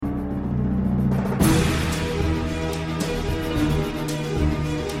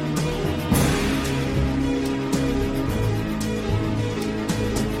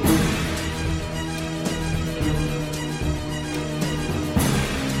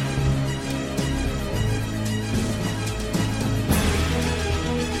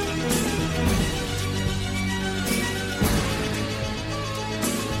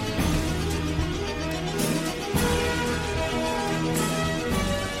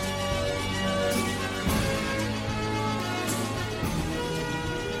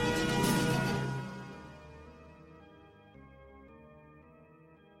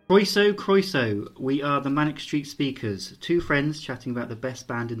Croiso, Croiso, we are the Manic Street Speakers, two friends chatting about the best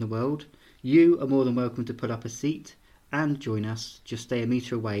band in the world. You are more than welcome to pull up a seat and join us. Just stay a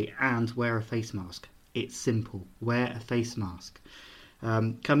metre away and wear a face mask. It's simple. Wear a face mask.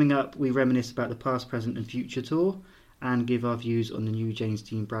 Coming up, we reminisce about the past, present and future tour and give our views on the new James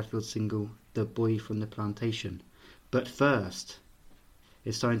Dean Bradfield single, The Boy from the Plantation. But first,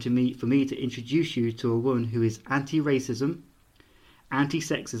 it's time for me to introduce you to a woman who is anti-racism,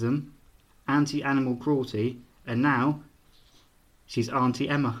 anti-sexism, anti-animal cruelty, and now she's Auntie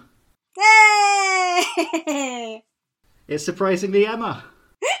Emma. Hey! It's surprisingly Emma.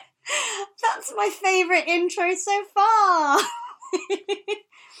 That's my favourite intro so far.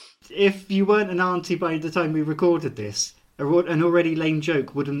 If you weren't an auntie by the time we recorded this, an already lame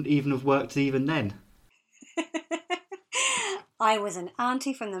joke wouldn't even have worked even then. I was an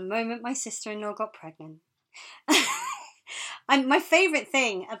auntie from the moment my sister-in-law got pregnant. And my favourite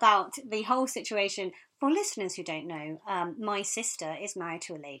thing about the whole situation, for listeners who don't know, my sister is married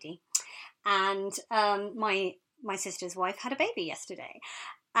to a lady, and my sister's wife had a baby yesterday.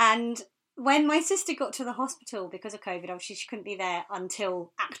 And when my sister got to the hospital because of COVID, obviously she couldn't be there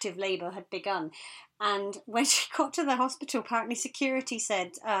until active labour had begun. And when she got to the hospital, apparently security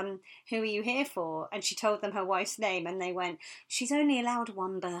said, who are you here for? And she told them her wife's name, and they went, she's only allowed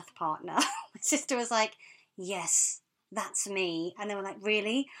one birth partner. My sister was like, yes, that's me. And they were like,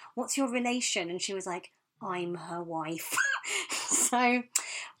 really? What's your relation? And she was like, I'm her wife. So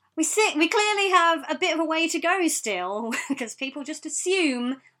we clearly have a bit of a way to go still, because people just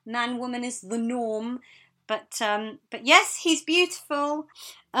assume man woman is the norm. But yes, he's beautiful.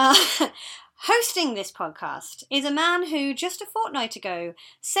 Hosting this podcast is a man who just a fortnight ago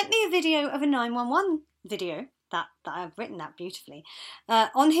sent me a video of a 911 video. That I've written that beautifully,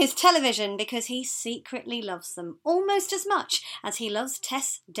 on his television, because he secretly loves them almost as much as he loves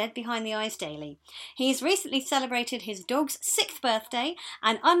Tess Dead Behind the Eyes daily. He's recently celebrated his dog's 6th birthday,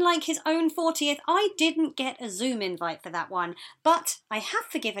 and unlike his own 40th, I didn't get a Zoom invite for that one, but I have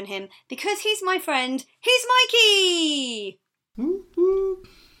forgiven him because he's my friend. He's Mikey! Whoop, whoop.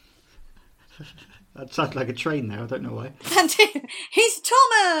 That sounds like a train there, I don't know why. He's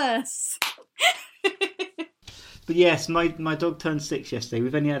Thomas! But yes, my dog turned 6 yesterday.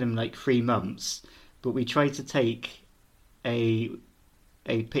 We've only had him like 3 months, but we tried to take a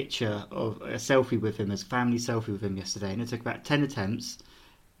picture of a selfie with him, as a family selfie with him yesterday, and it took about 10 attempts.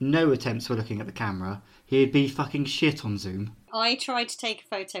 No attempts were looking at the camera. He'd be fucking shit on Zoom. I tried to take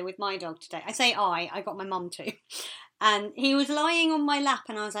a photo with my dog today. I say I got my mum to. And he was lying on my lap,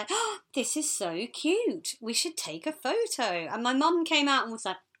 and I was like, oh, this is so cute. We should take a photo. And my mum came out and was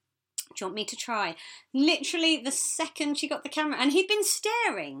like, do you want me to try? Literally the second she got the camera, and he'd been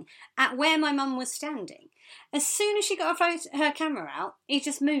staring at where my mum was standing. As soon as she got her camera out, he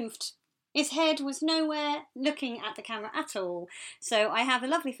just moved. His head was nowhere looking at the camera at all. So I have a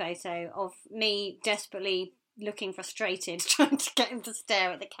lovely photo of me desperately looking frustrated, trying to get him to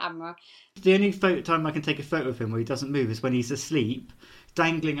stare at the camera. The only time I can take a photo of him where he doesn't move is when he's asleep,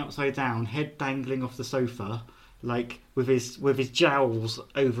 dangling upside down, head dangling off the sofa, like with his jowls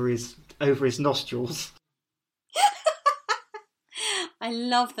over his nostrils. I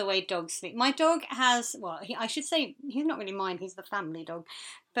love the way dogs sleep. My dog has, I should say he's not really mine, he's the family dog,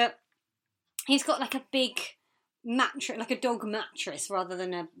 but he's got like a big mattress, like a dog mattress, rather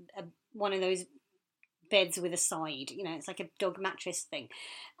than a one of those beds with a side, it's like a dog mattress thing.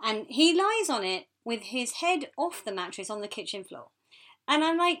 And he lies on it with his head off the mattress on the kitchen floor. And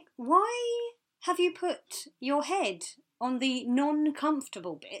I'm like, why have you put your head on the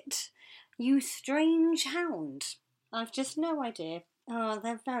non-comfortable bit, you strange hound? I've just no idea. Oh,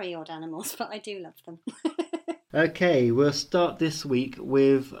 they're very odd animals, but I do love them. Okay, we'll start this week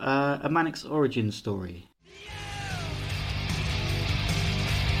with a Manic's origin story.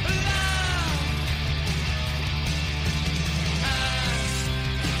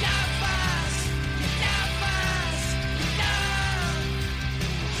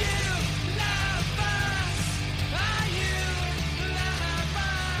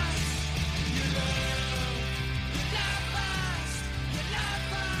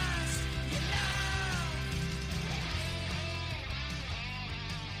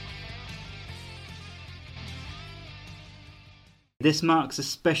 This marks a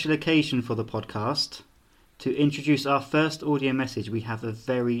special occasion for the podcast. To introduce our first audio message, we have a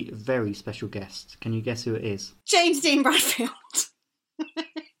very, very special guest. Can you guess who it is? James Dean Bradfield.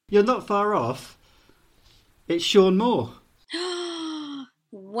 You're not far off. It's Sean Moore.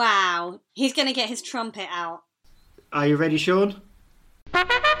 Wow. He's going to get his trumpet out. Are you ready, Sean?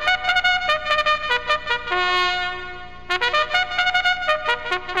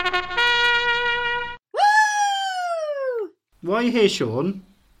 Why are you here, Sean?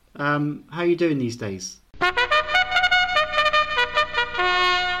 How are you doing these days?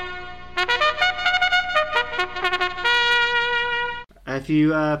 Have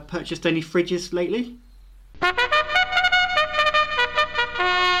you purchased any fridges lately?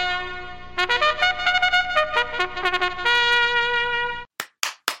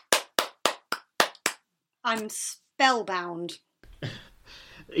 I'm spellbound.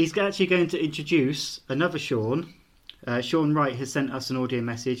 He's actually going to introduce another Sean. Sean Wright has sent us an audio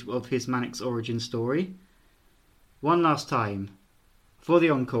message of his Mannix origin story. One last time, for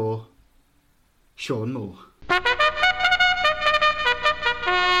the encore, Sean Moore.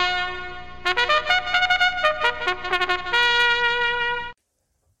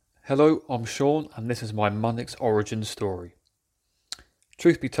 Hello, I'm Sean, and this is my Mannix origin story.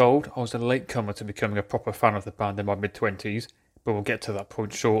 Truth be told, I was a latecomer to becoming a proper fan of the band in my mid-20s, but we'll get to that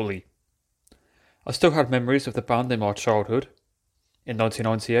point shortly. I still had memories of the band in my childhood. In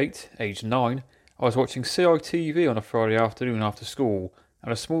 1998, aged 9, I was watching CITV on a Friday afternoon after school,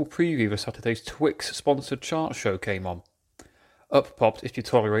 and a small preview of Saturday's Twix-sponsored chart show came on. Up popped If You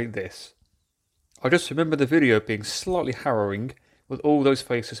Tolerate This. I just remember the video being slightly harrowing, with all those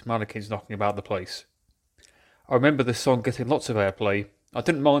faceless mannequins knocking about the place. I remember the song getting lots of airplay. I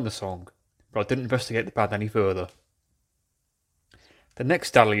didn't mind the song, but I didn't investigate the band any further. The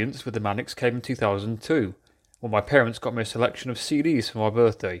next dalliance with the Mannix came in 2002, when my parents got me a selection of CDs for my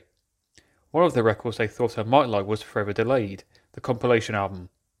birthday. One of the records they thought I might like was Forever Delayed, the compilation album.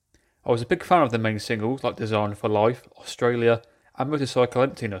 I was a big fan of the main singles like Design for Life, Australia, and Motorcycle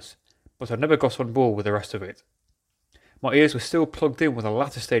Emptiness, but I never got on board with the rest of it. My ears were still plugged in with the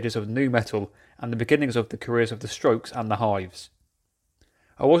latter stages of nu metal and the beginnings of the careers of the Strokes and the Hives.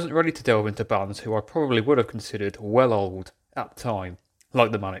 I wasn't ready to delve into bands who I probably would have considered well old at the time,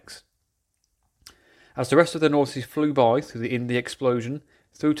 like the Mannix. As the rest of the noughties flew by through the indie explosion,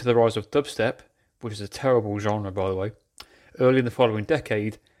 through to the rise of dubstep, which is a terrible genre by the way, early in the following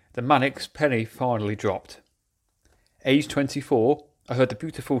decade, the Mannix penny finally dropped. Aged 24, I heard the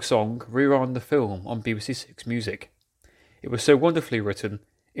beautiful song Rewind the Film on BBC Six Music. It was so wonderfully written,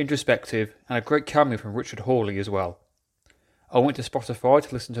 introspective, and a great cameo from Richard Hawley as well. I went to Spotify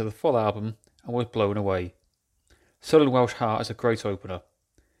to listen to the full album and was blown away. Southern Welsh Heart is a great opener.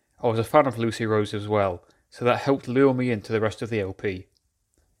 I was a fan of Lucy Rose as well, so that helped lure me into the rest of the LP.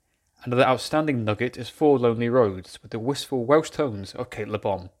 Another outstanding nugget is Four Lonely Roads with the wistful Welsh tones of Kate Le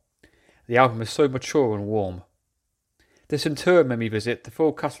Bon. The album is so mature and warm. This in turn made me visit the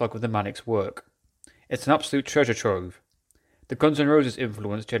full catalogue of the Mannix work. It's an absolute treasure trove. The Guns N' Roses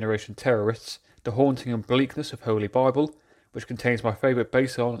influenced Generation Terrorists, the haunting and bleakness of Holy Bible, which contains my favourite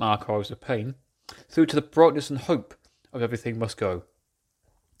bass on Archives of Pain, through to the brightness and hope of Everything Must Go.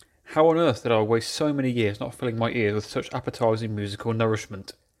 How on earth did I waste so many years not filling my ears with such appetising musical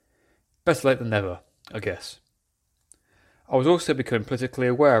nourishment? Better late than never, I guess. I was also becoming politically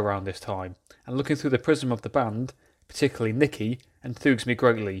aware around this time, and looking through the prism of the band, particularly Nicky, enthused me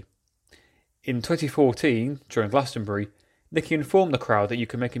greatly. In 2014, during Glastonbury, Nicky informed the crowd that you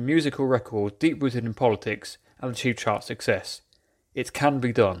can make a musical record deep-rooted in politics and achieve chart success. It can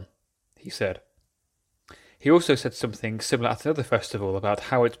be done, he said. He also said something similar at another festival about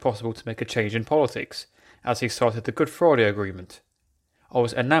how it's possible to make a change in politics, as he cited the Good Friday Agreement. I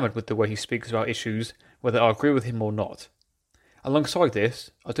was enamoured with the way he speaks about issues, whether I agree with him or not. Alongside this,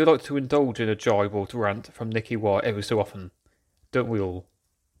 I do like to indulge in a jibe or rant from Nicky Wire every so often. Don't we all?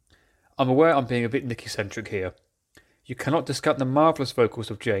 I'm aware I'm being a bit Nicky-centric here. You cannot discount the marvellous vocals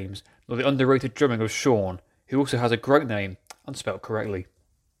of James, nor the underrated drumming of Sean, who also has a great name, and spelt correctly.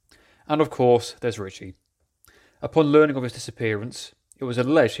 And of course, there's Richie. Upon learning of his disappearance, it was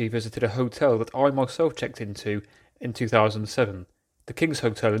alleged he visited a hotel that I myself checked into in 2007, the King's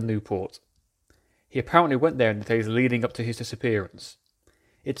Hotel in Newport. He apparently went there in the days leading up to his disappearance.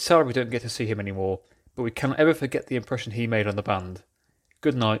 It's sad we don't get to see him anymore, but we cannot ever forget the impression he made on the band.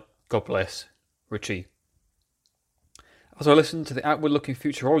 Good night, God bless, Richie. As I listened to the outward-looking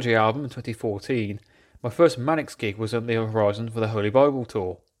Futurology album in 2014, my first Mannix gig was on the horizon for the Holy Bible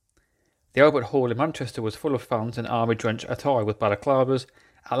tour. The Albert Hall in Manchester was full of fans in army-drenched attire with balaclavas,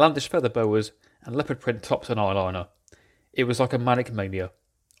 outlandish feather boas, and leopard print tops and eyeliner. It was like a manic mania.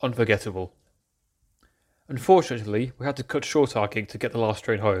 Unforgettable. Unfortunately, we had to cut short our gig to get the last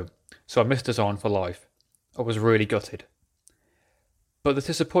train home, so I missed Design for Life. I was really gutted. But the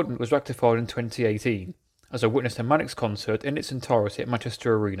disappointment was rectified in 2018, as I witnessed a Mannix concert in its entirety at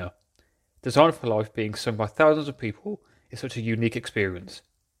Manchester Arena. Design for Life being sung by thousands of people is such a unique experience.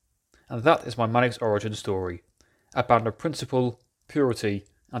 And that is my Mannix origin story, a band of principle, purity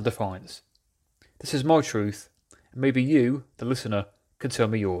and defiance. This is my truth, and maybe you, the listener, can tell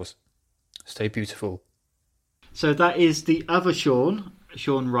me yours. Stay beautiful. So that is the other Sean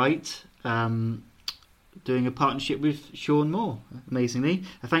Wright, doing a partnership with Sean Moore, amazingly.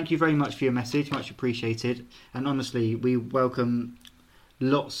 Thank you very much for your message, much appreciated. And honestly, we welcome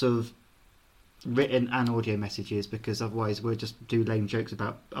lots of written and audio messages, because otherwise we'll just do lame jokes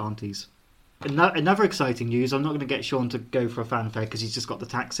about aunties. Another exciting news, I'm not going to get Sean to go for a fanfare because he's just got the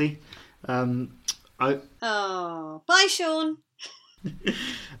taxi. Oh, bye, Sean.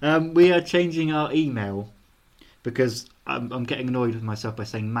 We are changing our email because I'm getting annoyed with myself by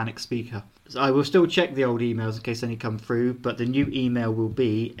saying manic speaker. So I will still check the old emails in case any come through, but the new email will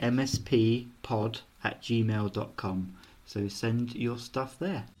be mspod@gmail.com. So send your stuff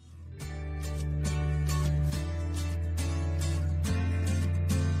there.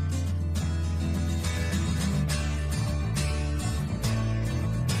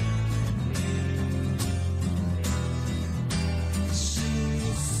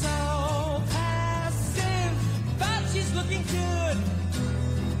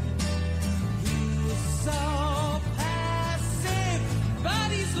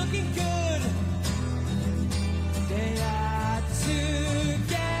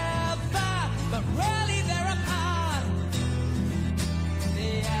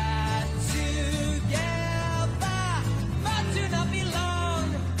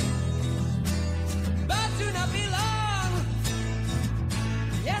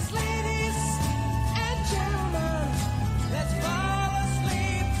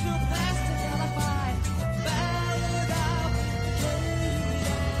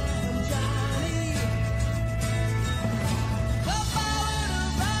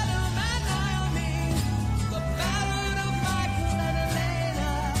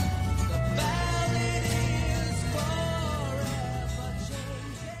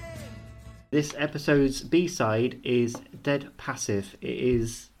 This episode's B-side is Dead Passive. It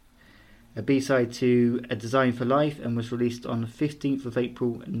is a B-side to A Design for Life and was released on the 15th of April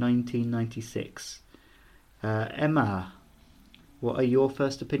 1996. Emma, what are your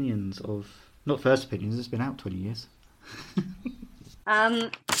first opinions of... Not first opinions, it's been out 20 years.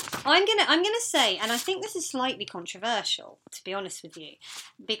 I'm gonna say, and I think this is slightly controversial, to be honest with you,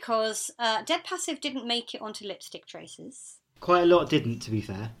 because Dead Passive didn't make it onto Lipstick Traces. Quite a lot didn't, to be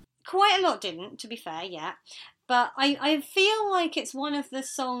fair. Quite a lot didn't, to be fair, yeah. But I feel like it's one of the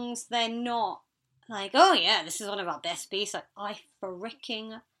songs they're not like, oh yeah, this is one of our best B-sides. I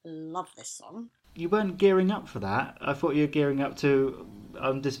freaking love this song. You weren't gearing up for that. I thought you were gearing up to,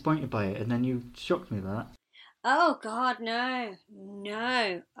 I'm disappointed by it, and then you shocked me with that. Oh God, no.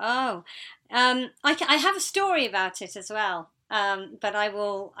 Oh, I have a story about it as well. But I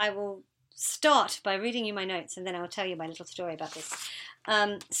will start by reading you my notes, and then I will tell you my little story about this.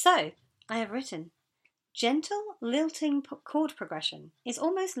 So I have written, gentle, lilting chord progression is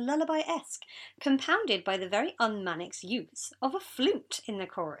almost lullaby-esque, compounded by the very unmanic use of a flute in the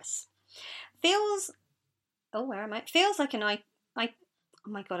chorus. Feels like an oh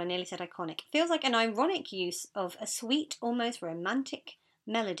my God, I nearly said iconic. Feels like an ironic use of a sweet, almost romantic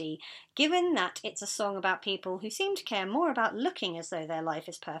melody, given that it's a song about people who seem to care more about looking as though their life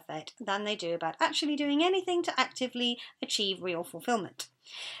is perfect than they do about actually doing anything to actively achieve real fulfillment.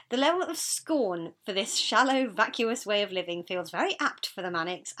 The level of scorn for this shallow, vacuous way of living feels very apt for the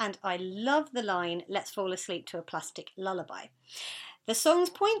Manics, and I love the line, "Let's fall asleep to a plastic lullaby." The song's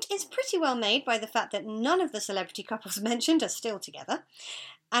point is pretty well made by the fact that none of the celebrity couples mentioned are still together,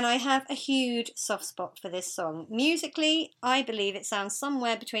 and I have a huge soft spot for this song. Musically, I believe it sounds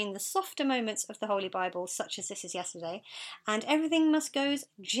somewhere between the softer moments of the Holy Bible, such as This Is Yesterday, and Everything Must Go's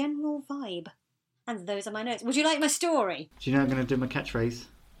general vibe. And those are my notes. Would you like my story? Do you know I'm going to do my catchphrase?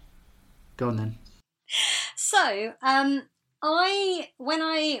 Go on then. So, when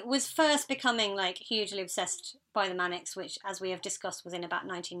I was first becoming like hugely obsessed by the Manics, which, as we have discussed, was in about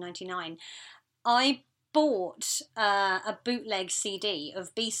 1999, I bought a bootleg CD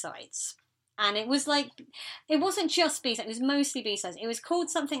of B-sides. And it was like, it wasn't just B-sides, it was mostly B-sides. It was called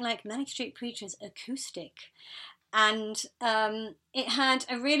something like Manic Street Preachers Acoustic. And it had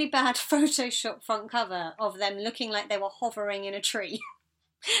a really bad Photoshop front cover of them looking like they were hovering in a tree.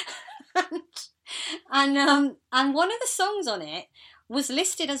 and one of the songs on it was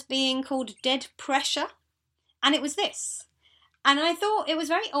listed as being called Dead Pressure. And it was this. And I thought it was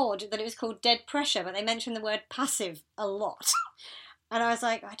very odd that it was called Dead Pressure, but they mentioned the word passive a lot. And I was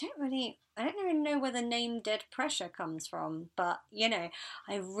like, I don't really know where the name Dead Pressure comes from. But, you know,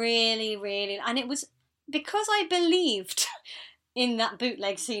 I really, and it was because I believed in that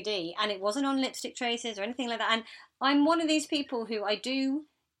bootleg CD, and it wasn't on Lipstick Traces or anything like that. And I'm one of these people who I do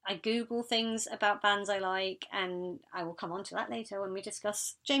I Google things about bands I like, and I will come on to that later when we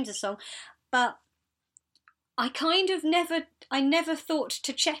discuss James's song. But I never thought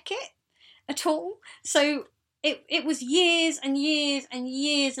to check it at all. So it was years and years and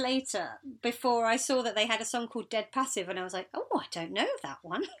years later before I saw that they had a song called Dead Passive, and I was like, oh, I don't know that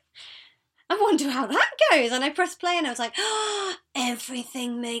one. I wonder how that goes. And I pressed play and I was like, oh,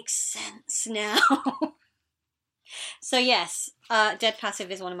 everything makes sense now. So yes, Dead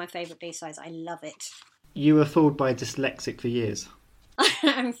Passive is one of my favourite B-sides. I love it. You were fooled by Dyslexic for years.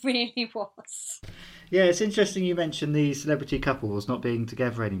 I really was. Yeah, it's interesting you mentioned the celebrity couples not being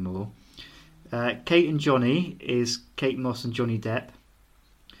together anymore. Kate and Johnny is Kate Moss and Johnny Depp.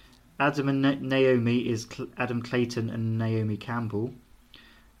 Adam and Naomi is Adam Clayton and Naomi Campbell.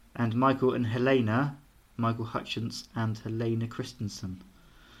 And Michael and Helena, Michael Hutchence and Helena Christensen.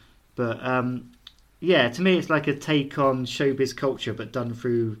 But yeah, to me it's like a take on showbiz culture but done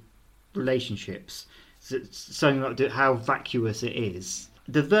through relationships. So it's something like how vacuous it is.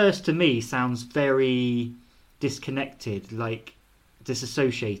 The verse to me sounds very disconnected, like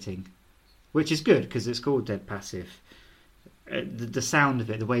disassociating, which is good because it's called Dead Passive. The sound of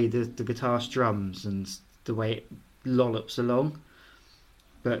it, the way the guitar strums and the way it lollops along.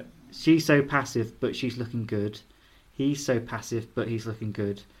 But she's so passive, but she's looking good. He's so passive, but he's looking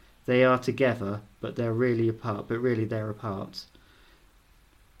good. They are together, but they're really apart. But really, they're apart.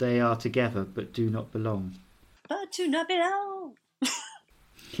 They are together, but do not belong. But do not belong.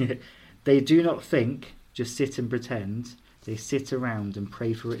 They do not think, just sit and pretend. They sit around and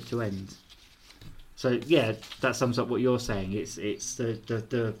pray for it to end. So yeah, that sums up what you're saying. It's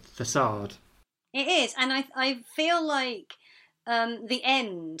the facade. It is, and I feel like the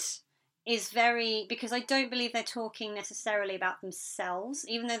end is very, because I don't believe they're talking necessarily about themselves,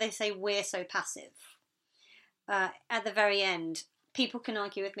 even though they say we're so passive. At the very end, people can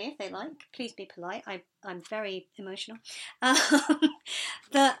argue with me if they like. Please be polite. I'm very emotional. I've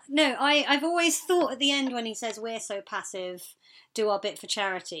always thought at the end when he says we're so passive, do our bit for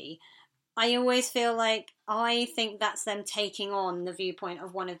charity. I always feel like I think that's them taking on the viewpoint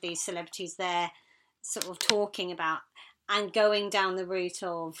of one of these celebrities they're sort of talking about and going down the route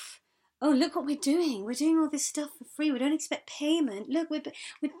of, oh, look what we're doing. We're doing all this stuff for free. We don't expect payment. Look, we're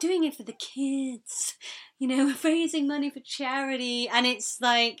doing it for the kids. You know, we're raising money for charity. And it's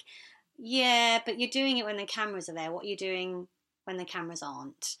like, yeah, but you're doing it when the cameras are there. What are you doing when the cameras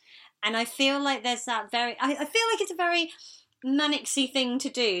aren't? And I feel like there's that I feel like it's a very Mannixy thing to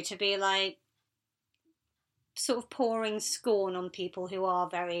do, to be like sort of pouring scorn on people who are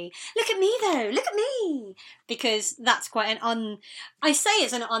very, look at me though, look at me, because that's quite I say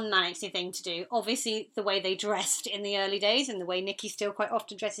it's an un-Mannixy thing to do. Obviously the way they dressed in the early days and the way Nikki still quite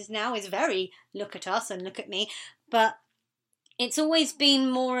often dresses now is very look at us and look at me, but it's always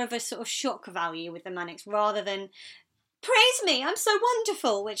been more of a sort of shock value with the Mannix rather than praise me, I'm so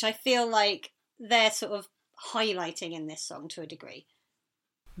wonderful, which I feel like they're sort of highlighting in this song to a degree.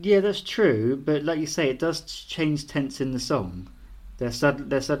 Yeah, that's true, but like you say, it does change tense in the song. They're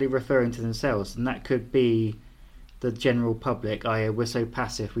suddenly referring to themselves, and that could be the general public. We're so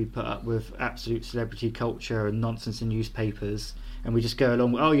passive, we put up with absolute celebrity culture and nonsense in newspapers, and we just go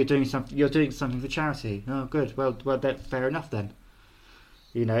along. Oh, you're doing something for charity. Oh, good. Well, that's fair enough then.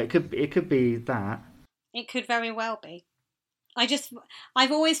 You know, it could be that. It could very well be.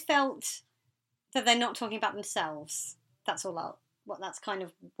 I've always felt that they're not talking about themselves. That's that's kind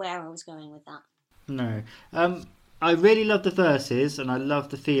of where I was going with that. No. I really love the verses, and I love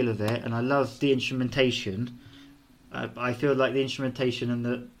the feel of it, and I love the instrumentation. I feel like the instrumentation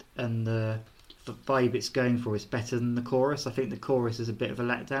and the vibe it's going for is better than the chorus. I think the chorus is a bit of a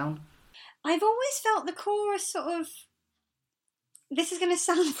letdown. I've always felt the chorus sort of... This is going to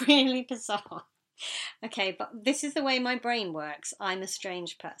sound really bizarre. Okay, but this is the way my brain works. I'm a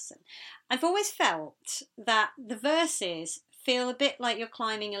strange person. I've always felt that the verses feel a bit like you're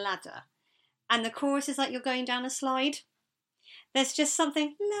climbing a ladder, and the chorus is like you're going down a slide. There's just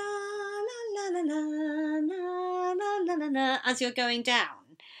something la la la la la la la la la as you're going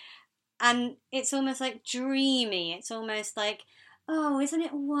down, and it's almost like dreamy. It's almost like, oh, isn't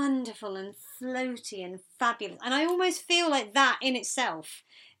it wonderful and floaty and fabulous? And I almost feel like that in itself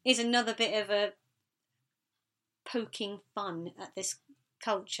is another bit of a poking fun at this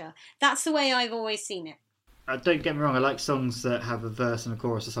culture. That's the way I've always seen it. Don't get me wrong, I like songs that have a verse and a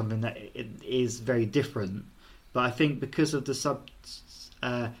chorus or something that it is very different, but I think because of the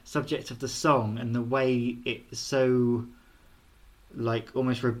subject of the song and the way it's so like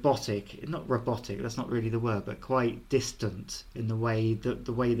almost robotic, not robotic, that's not really the word, but quite distant in the way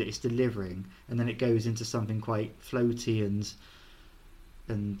that it's delivering, and then it goes into something quite floaty and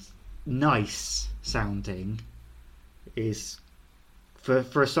and nice sounding is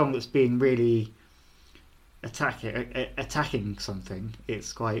for a song that's being really attacking something.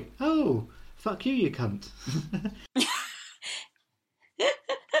 It's quite, oh, fuck you, you cunt.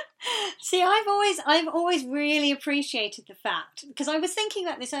 See, I've always really appreciated the fact, because I was thinking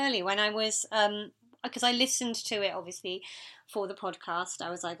about this earlier when I was because I listened to it obviously for the podcast.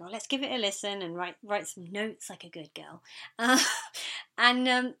 I was like, oh, let's give it a listen and write some notes like a good girl.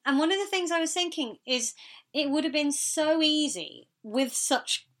 And one of the things I was thinking is it would have been so easy with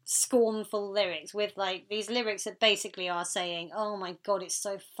such scornful lyrics, with like these lyrics that basically are saying, oh my god, it's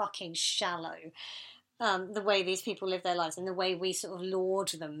so fucking shallow. The way these people live their lives and the way we sort of laud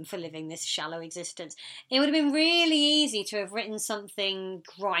them for living this shallow existence. It would have been really easy to have written something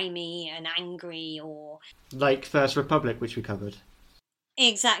grimy and angry or... Like First Republic, which we covered.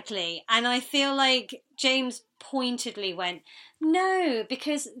 Exactly. And I feel like James pointedly went, no,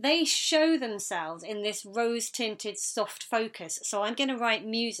 because they show themselves in this rose-tinted soft focus, so I'm going to write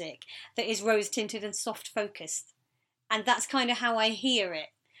music that is rose-tinted and soft-focused. And that's kind of how I hear it.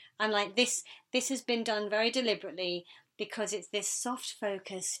 I'm like, this has been done very deliberately because it's this soft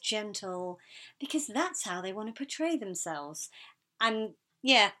focus, gentle, because that's how they want to portray themselves. And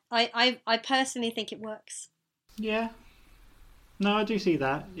yeah, I personally think it works. Yeah. No, I do see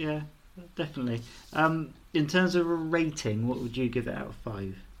that. Yeah, definitely. In terms of a rating, what would you give it out of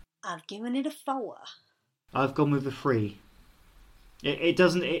 5? I've given it a 4. I've gone with a 3. It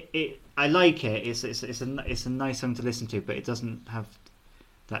doesn't. I like it. It's a nice song to listen to, but it doesn't have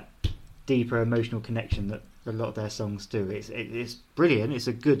that deeper emotional connection that a lot of their songs do. It's brilliant. It's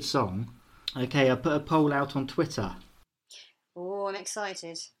a good song. Okay, I put a poll out on Twitter. Oh, I'm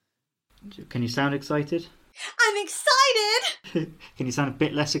excited. Can you sound excited? I'm excited! Can you sound a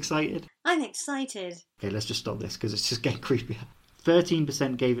bit less excited? I'm excited. Okay, let's just stop this because it's just getting creepier.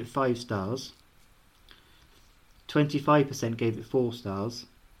 13% gave it 5 stars. 25% gave it 4 stars.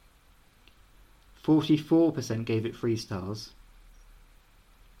 44% gave it 3 stars.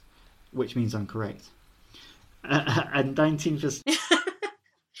 Which means I'm correct. And 19%...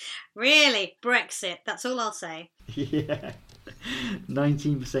 Really? Brexit. That's all I'll say. Yeah.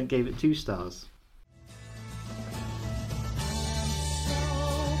 19% gave it 2 stars.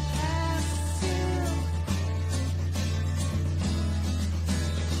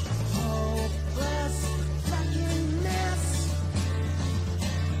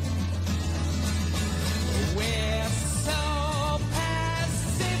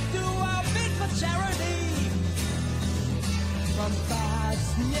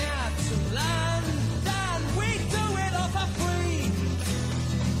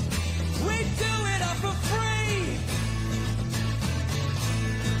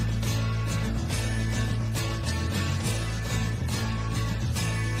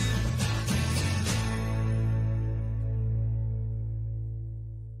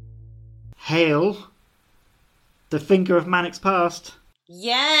 Hail, the finger of Manic's past.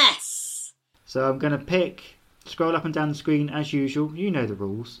 Yes! So I'm going to scroll up and down the screen as usual. You know the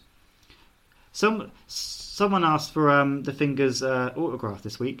rules. Someone asked for the Fingers autograph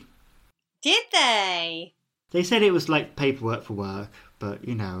this week. Did they? They said it was like paperwork for work, but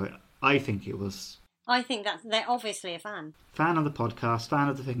you know, I think it was. I think that they're obviously a fan. Fan of the podcast, fan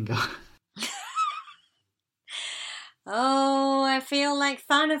of the Finger. Oh, I feel like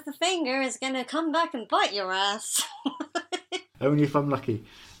fan of the Finger is going to come back and bite your ass. Only if I'm lucky.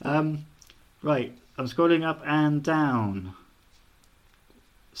 Right, I'm scrolling up and down.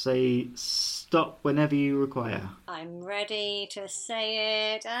 Say stop whenever you require. I'm ready to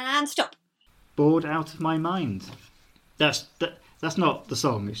say it and stop. Bored out of my mind. That's not the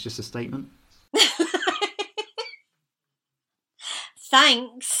song, it's just a statement.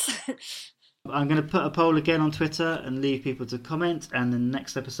 Thanks. I'm going to put a poll again on Twitter and leave people to comment, and in the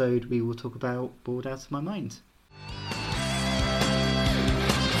next episode we will talk about Bored Out of My Mind.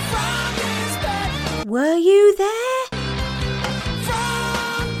 Were you there?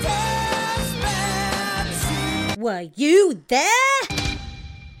 Were you there?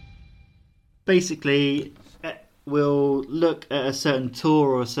 Basically, we'll look at a certain tour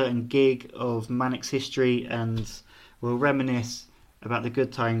or a certain gig of Manic's history, and we'll reminisce about the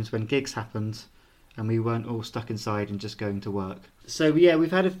good times when gigs happened and we weren't all stuck inside and just going to work. So yeah,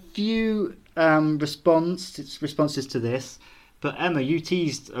 we've had a few responses to this, but Emma, you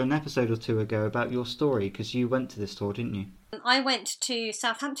teased an episode or two ago about your story because you went to this tour, didn't you? I went to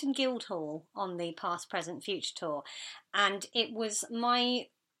Southampton Guildhall on the Past, Present, Future tour, and it was my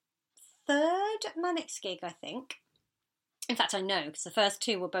 3rd Manics gig, I think. In fact, I know, because the first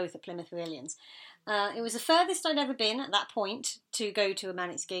 2 were both at Plymouth Pavilions. It was the furthest I'd ever been at that point to go to a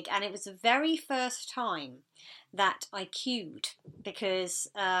Mannix gig, and it was the very first time that I queued, because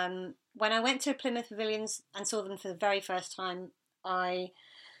when I went to Plymouth Pavilions and saw them for the very first time, I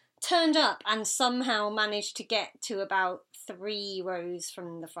turned up and somehow managed to get to about 3 rows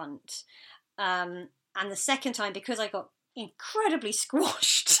from the front. And the second time, because I got incredibly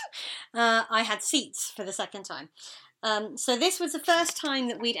squashed, I had seats for the second time. So this was the first time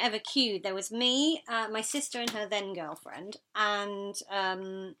that we'd ever queued. There was me, my sister and her then girlfriend, and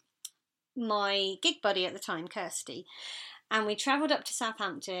my gig buddy at the time, Kirsty. And we travelled up to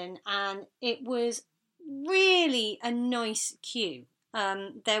Southampton, and it was really a nice queue.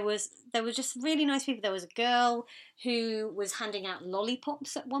 There was just really nice people. There was a girl who was handing out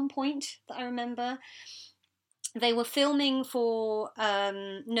lollipops at one point that I remember. They were filming for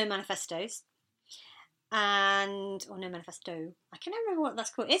No Manifestos. No Manifesto. I can never remember what that's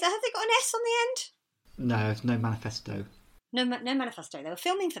called. Have they got an S on the end? No, it's No Manifesto. No Manifesto. They were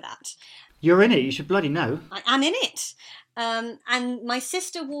filming for that. You're in it. You should bloody know. I am in it. And my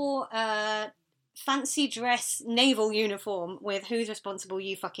sister wore a fancy dress naval uniform with "Who's Responsible,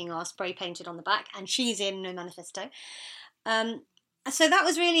 You Fucking Are" spray painted on the back, and she's in No Manifesto. So that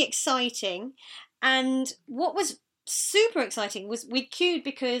was really exciting. And what was super exciting was we'd queued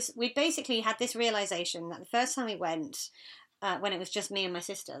because we basically had this realisation that the first time we went, when it was just me and my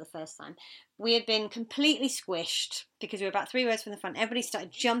sister the first time, we had been completely squished because we were about 3 rows from the front. Everybody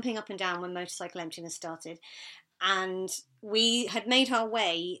started jumping up and down when Motorcycle Emptiness started, and we had made our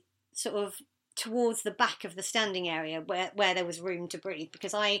way sort of towards the back of the standing area where there was room to breathe,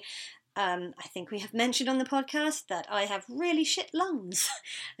 because I think we have mentioned on the podcast that I have really shit lungs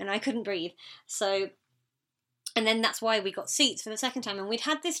and I couldn't breathe. So, and then that's why we got seats for the second time. And we'd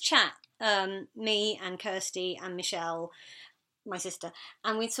had this chat, me and Kirsty and Michelle, my sister,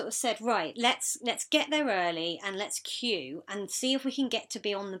 and we'd sort of said, right, let's get there early and let's queue and see if we can get to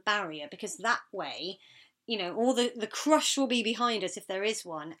be on the barrier, because that way, you know, all the crush will be behind us if there is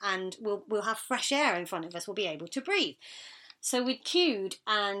one, and we'll have fresh air in front of us. We'll be able to breathe. So we'd queued,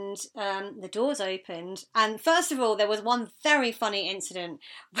 and the doors opened. And first of all, there was one very funny incident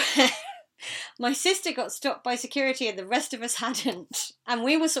where my sister got stopped by security and the rest of us hadn't. And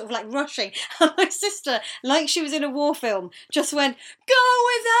we were sort of like rushing. And my sister, like she was in a war film, just went, "Go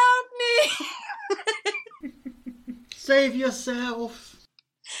without me!" Save yourself.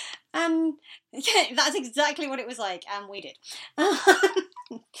 And yeah, that's exactly what it was like, and we did.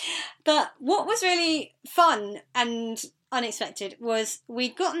 But what was really fun and unexpected was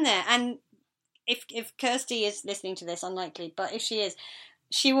we'd gotten there, and if Kirsty is listening to this, unlikely, but if she is,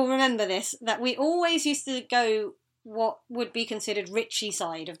 she will remember this, that we always used to go what would be considered Ritchie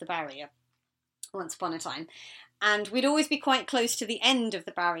side of the barrier once upon a time. And we'd always be quite close to the end of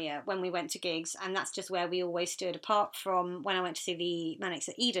the barrier when we went to gigs, and that's just where we always stood, apart from when I went to see the Mannix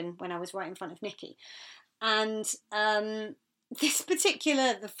at Eden, when I was right in front of Nikki. And this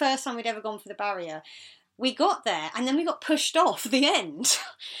particular, the first time we'd ever gone for the barrier, we got there, and then we got pushed off the end.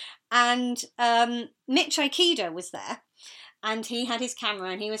 And Mitch Aikida was there, and he had his camera,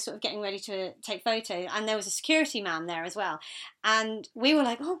 and he was sort of getting ready to take photos, and there was a security man there as well. And we were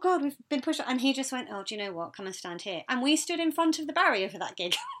like, oh God, we've been pushed. And he just went, oh, do you know what? Come and stand here. And we stood in front of the barrier for that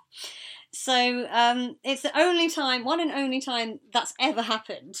gig. So it's the only time, one and only time that's ever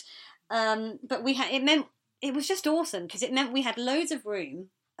happened. But it was just awesome, because it meant we had loads of room.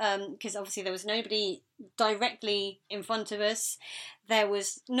 Because obviously there was nobody directly in front of us. There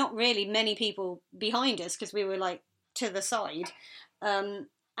was not really many people behind us, because we were like to the side.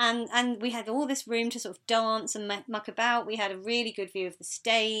 And we had all this room to sort of dance and muck about. We had a really good view of the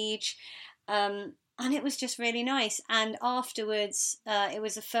stage. And it was just really nice. And afterwards, it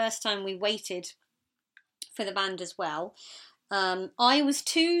was the first time we waited for the band as well. I was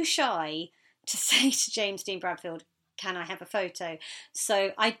too shy to say to James Dean Bradfield, can I have a photo?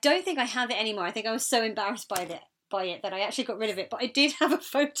 So I don't think I have it anymore. I think I was so embarrassed by it that I actually got rid of it. But I did have a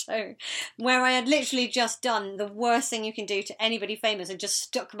photo where I had literally just done the worst thing you can do to anybody famous and just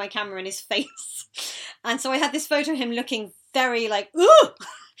stuck my camera in his face. And so I had this photo of him looking very like, ooh,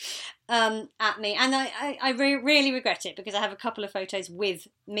 at me. And I really regret it, because I have a couple of photos with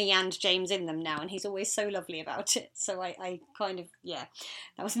me and James in them now, and he's always so lovely about it. So I kind of, yeah,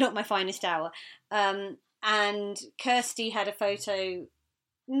 that was not my finest hour. And Kirsty had a photo,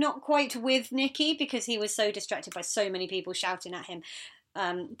 not quite with Nikki, because he was so distracted by so many people shouting at him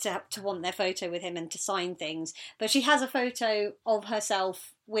to want their photo with him and to sign things. But she has a photo of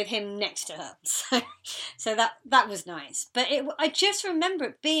herself with him next to her. So that was nice. But I just remember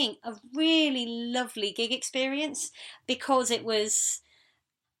it being a really lovely gig experience, because it was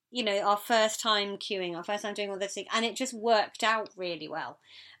our first time queuing, our first time doing all this thing, and it just worked out really well.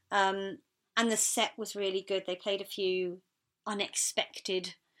 And the set was really good. They played a few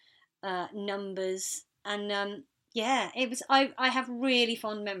unexpected numbers, and it was. I have really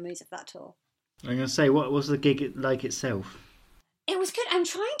fond memories of that tour. I'm going to say, what was the gig like itself? It was good. I'm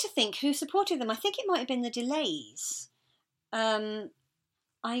trying to think who supported them. I think it might have been the Delays. I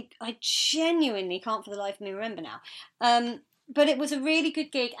genuinely can't for the life of me remember now. But it was a really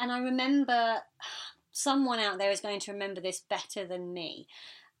good gig, and I remember, someone out there is going to remember this better than me.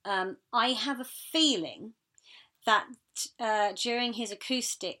 I have a feeling that during his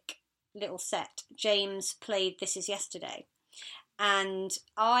acoustic little set, James played This Is Yesterday. And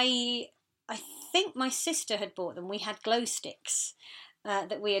I think my sister had bought them. We had glow sticks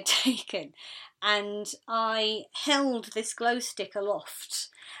that we had taken. And I held this glow stick aloft,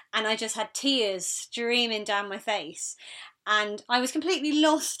 and I just had tears streaming down my face. And I was completely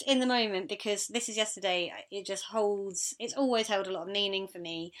lost in the moment, because This Is Yesterday, it's always held a lot of meaning for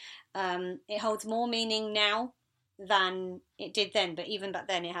me. It holds more meaning now than it did then, but even back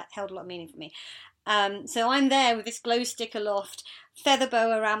then it held a lot of meaning for me. So I'm there with this glow stick aloft, feather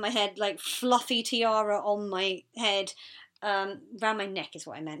boa around my head, like fluffy tiara on my head. Round my neck is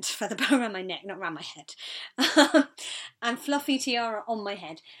what I meant. Feather boa around my neck, not around my head. And fluffy tiara on my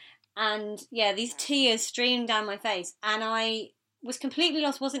head. And yeah, these tears streamed down my face, and I was completely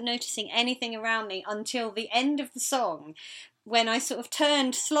lost, wasn't noticing anything around me until the end of the song, when I sort of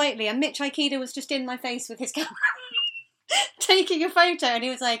turned slightly, and Mitch Aikida was just in my face with his camera taking a photo, and he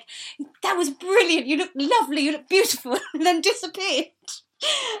was like, "That was brilliant, you look lovely, you look beautiful," and then disappeared.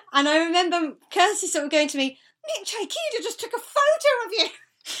 And I remember Kirsty sort of going to me, "Mitch Aikida just took a photo of you."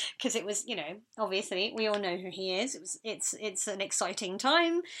 Because it was, obviously we all know who he is. It's an exciting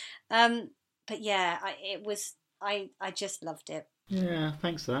time, but yeah, I just loved it. Yeah,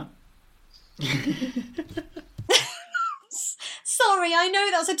 thanks for that. Sorry, I know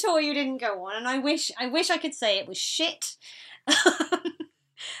that's a tour you didn't go on, and I wish I could say it was shit,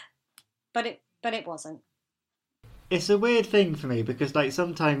 but it wasn't. It's a weird thing for me, because like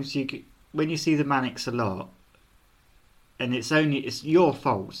sometimes when you see the Manics a lot, and it's your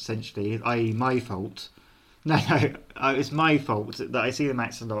fault essentially, i.e. my fault. No, it's my fault that I see the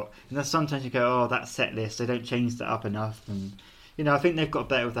Manics a lot, and then sometimes you go, "Oh, that set list, they don't change that up enough," and I think they've got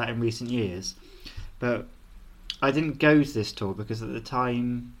better with that in recent years. But I didn't go to this tour because at the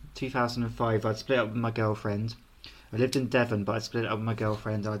time, 2005, I'd split up with my girlfriend. I lived in Devon, but I'd split up with my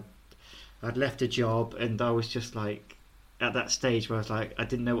girlfriend. I'd left a job, and I was just like at that stage where I was like, I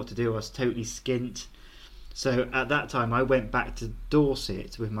didn't know what to do. I was totally skint. So at that time, I went back to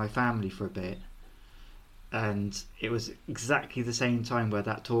Dorset with my family for a bit, and it was exactly the same time where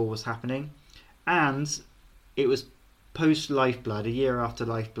that tour was happening, and it was post Lifeblood, a year after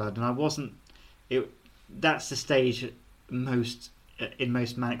Lifeblood, and I wasn't. That's the stage in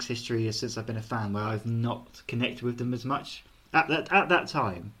most Manics history since I've been a fan where I've not connected with them as much at that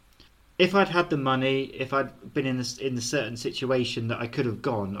time. If I'd had the money, if I'd been in a certain situation that I could have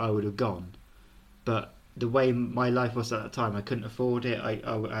gone, I would have gone. But the way my life was at that time, I couldn't afford it.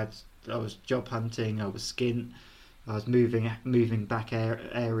 I was job hunting. I was skint. I was moving back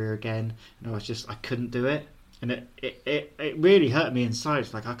area again, and I couldn't do it. And it really hurt me inside.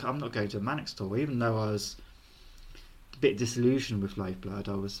 It's like, I'm not going to a Manics tour, even though I was a bit disillusioned with Lifeblood.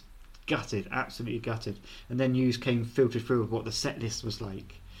 I was gutted, absolutely gutted. And then news came filtered through of what the set list was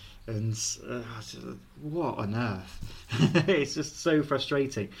like, and what on earth? It's just so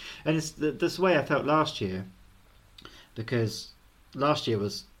frustrating. And it's this way I felt last year, because last year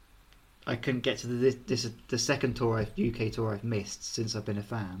was, I couldn't get to the second tour, UK tour I've missed since I've been a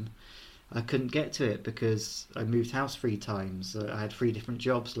fan. I couldn't get to it because I moved house 3 times. I had 3 different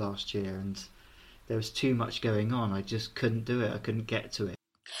jobs last year, and there was too much going on. I just couldn't do it. I couldn't get to it.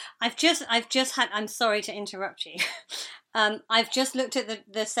 I've just had. I'm sorry to interrupt you. I've just looked at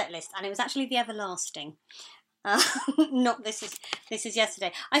the set list, and it was actually The Everlasting. Not This Is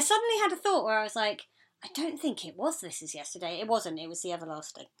Yesterday. I suddenly had a thought where I was like, I don't think it was This Is Yesterday. It wasn't. It was The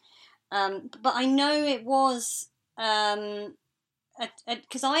Everlasting. But I know it was.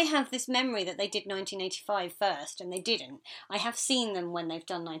 Because I have this memory that they did 1985 first, and they didn't. I have seen them when they've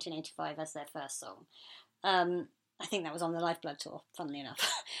done 1985 as their first song. I think that was on the Lifeblood tour, funnily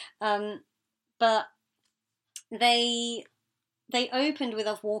enough. But they opened with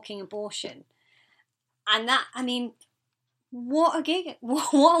Of Walking Abortion, and that, I mean, what a gig!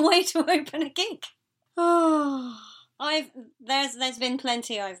 What a way to open a gig! Oh, there's been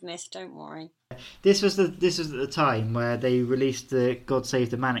plenty I've missed. Don't worry. This was at the time where they released the God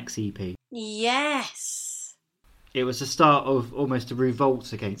Save the Manics EP. Yes. it was the start of almost a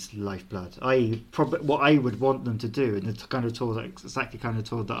revolt against Lifeblood. What I would want them to do, and the kind of tour, exactly kind of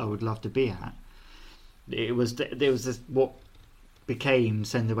tour that I would love to be at. It was what became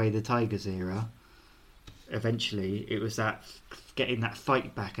Send Away the Tigers era. Eventually, it was that getting that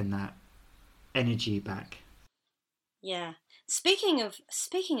fight back and that energy back. Yeah. Speaking of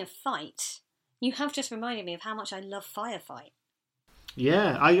fight, you have just reminded me of how much I love Firefight.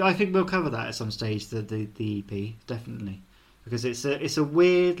 Yeah, I think we'll cover that at some stage. The EP, definitely, because it's a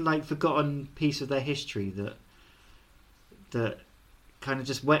weird, like, forgotten piece of their history that kind of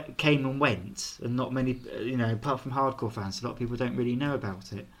just came and went, and not many, apart from hardcore fans, a lot of people don't really know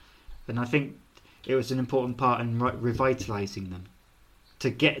about it. And I think it was an important part in revitalising them to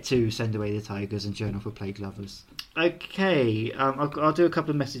get to Send Away the Tigers and Journal for Plague Lovers. Okay, I'll do a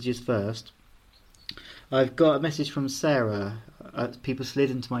couple of messages first. I've got a message from Sarah. People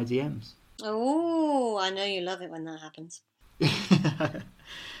slid into my DMs. Oh, I know you love it when that happens.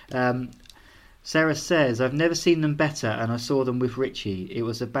 Sarah says, I've never seen them better, and I saw them with Richie. It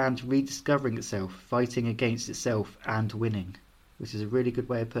was a band rediscovering itself, fighting against itself and winning, which is a really good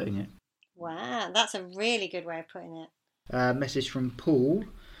way of putting it. Wow, that's a really good way of putting it. Message from Paul.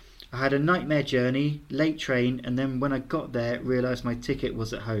 I had a nightmare journey, late train, and then when I got there, realised my ticket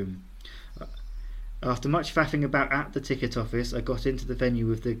was at home. After much faffing about at the ticket office, I got into the venue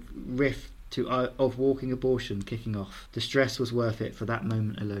with the riff of Walking Abortion kicking off. The stress was worth it for that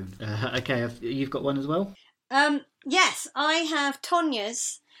moment alone. Okay, you've got one as well? Yes, I have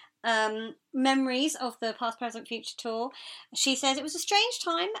Tonya's memories of the Past, Present, Future tour. She says, it was a strange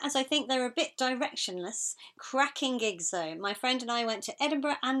time, as I think they were a bit directionless. Cracking gigs though. My friend and I went to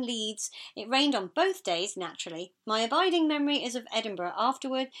Edinburgh and Leeds. It rained on both days, naturally. My abiding memory is of Edinburgh.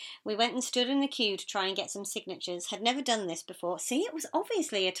 Afterward, we went and stood in the queue to try and get some signatures. Had never done this before. See, it was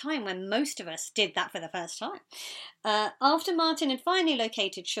obviously a time when most of us did that for the first time. After Martin had finally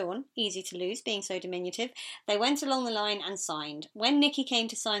located Sean, easy to lose, being so diminutive, they went along the line and signed. When Nicky came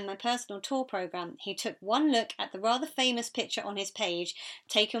to sign my personal tour programme, he took one look at the rather famous picture on his page,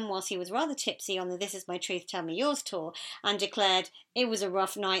 taken whilst he was rather tipsy on the This Is My Truth, Tell Me Yours tour, and declared, it was a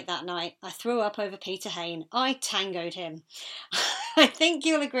rough night that night. I threw up over Peter Hain. I tangoed him. I think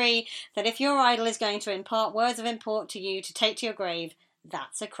you'll agree that if your idol is going to impart words of import to you to take to your grave,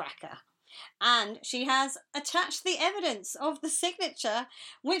 that's a cracker. And she has attached the evidence of the signature,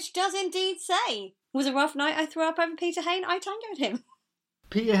 which does indeed say, was a rough night, I threw up over Peter Hain, I tangoed him.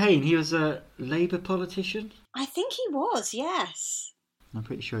 Peter Hain, he was a Labour politician? I think he was, yes. I'm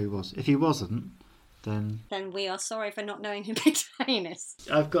pretty sure he was. If he wasn't, then we are sorry for not knowing who Peter Hain is.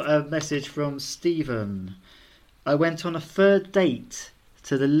 I've got a message from Stephen. I went on a third date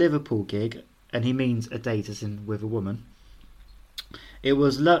to the Liverpool gig, and he means a date as in with a woman. It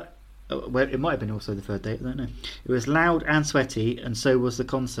was well, it might have been also the third date, I don't know. It was loud and sweaty, and so was the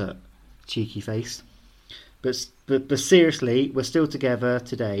concert. Cheeky face. But seriously, we're still together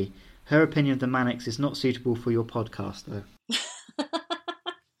today. Her opinion of the Manics is not suitable for your podcast, though.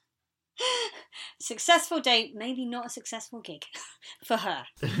 Successful date, maybe not a successful gig for her.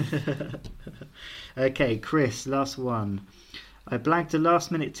 Okay, Chris, last one. I blagged a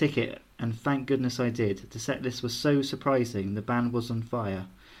last-minute ticket, and thank goodness I did. The set list was so surprising. The band was on fire.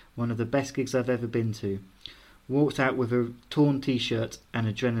 One of the best gigs I've ever been to. Walked out with a torn t-shirt and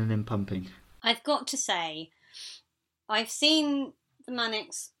adrenaline pumping. I've got to say, I've seen the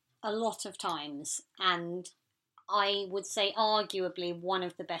Manics a lot of times, and I would say arguably one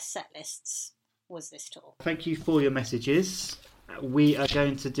of the best set lists was this tour. Thank you for your messages. We are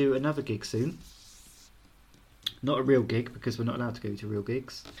going to do another gig soon. Not a real gig, because we're not allowed to go to real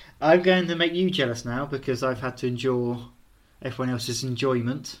gigs. I'm going to make you jealous now, because I've had to endure everyone else's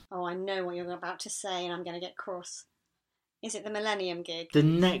enjoyment. Oh, I know what you're about to say, and I'm going to get cross. Is it the Millennium gig? The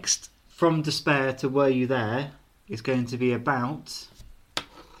next From Despair to Were You There is going to be about...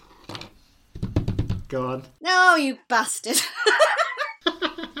 Go on. No, you bastard.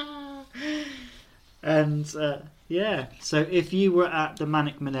 And yeah, so if you were at the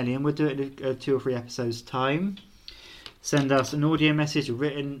Manic Millennium, we'll do it in 2 or 3 episodes time. Send us an audio message, a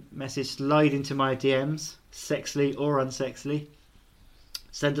written message, slide into my DMs, sexily or unsexily.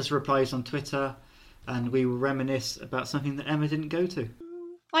 Send us replies on Twitter, and we will reminisce about something that Emma didn't go to.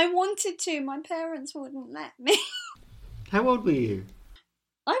 I wanted to, my parents wouldn't let me. How old were you?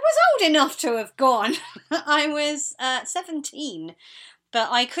 I was old enough to have gone. I was 17, but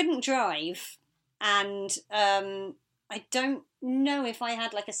I couldn't drive, and I don't know if I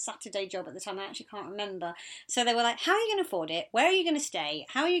had like a Saturday job at the time. I actually can't remember. So they were like, how are you going to afford it? Where are you going to stay?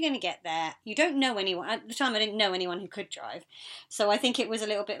 How are you going to get there? You don't know anyone. At the time, I didn't know anyone who could drive. So I think it was a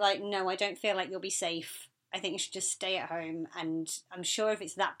little bit like, no, I don't feel like you'll be safe I think you should just stay at home, and I'm sure if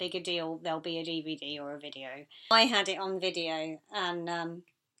it's that big a deal, there'll be a DVD or a video. I had it on video and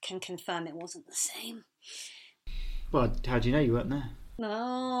can confirm it wasn't the same. Well, how do you know you weren't there?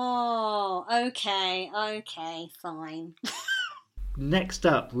 Oh, okay, fine. Next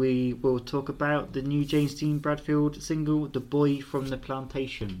up, we will talk about the new James Dean Bradfield single, The Boy from the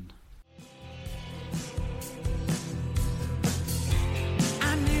Plantation.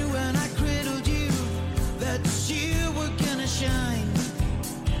 I knew when I cradled you that you were gonna shine.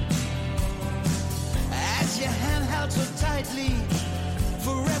 As your hand held so tightly,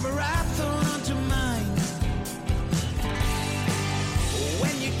 forever I thrown onto mine.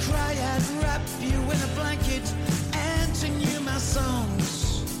 When you cry, I'd wrap you in a blanket and sing you my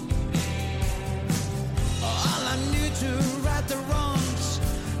songs. All I knew to right the wrongs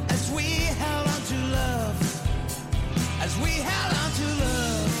as we held on to love, as we held on to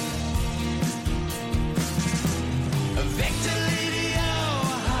love. Victor Lidio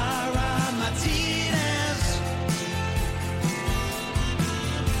Hara Martinez,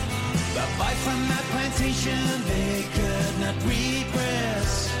 the boy from that plantation they could not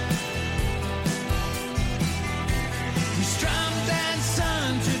repress. He strummed and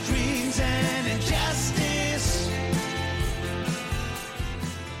sung to dreams and injustice.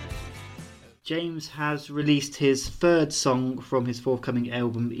 James has released his third song from his forthcoming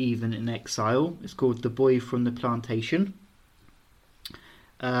album, Even in Exile. It's called The Boy from the Plantation.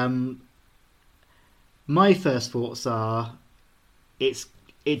 My first thoughts are,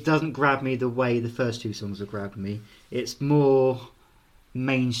 it doesn't grab me the way the first two songs have grabbed me. It's more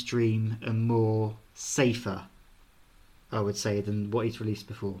mainstream and more safer, I would say, than what he's released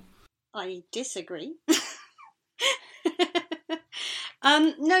before. I disagree.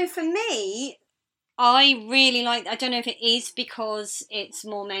 No, for me, I really like. I don't know if it is because it's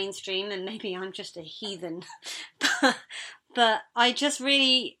more mainstream and maybe I'm just a heathen, but I just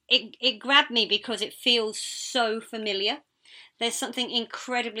really it grabbed me because it feels so familiar. There's something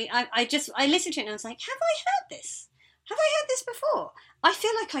incredibly. I listened to it and I was like, have I heard this? Have I heard this before? I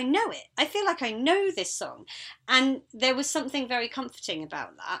feel like I know it. I feel like I know this song, and there was something very comforting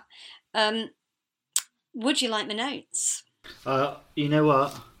about that. Would you like my notes? You know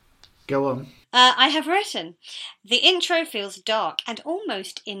what? Go on. I have written, the intro feels dark and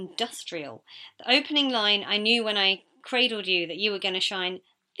almost industrial. The opening line, I knew when I cradled you that you were going to shine,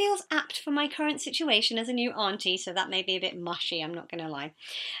 feels apt for my current situation as a new auntie, so that may be a bit mushy, I'm not going to lie.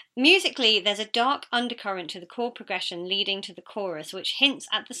 Musically, there's a dark undercurrent to the chord progression leading to the chorus, which hints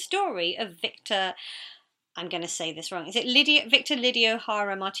at the story of Victor, I'm going to say this wrong, is it Victor Lidio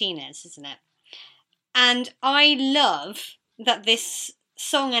Hara Martinez, isn't it? And I love that this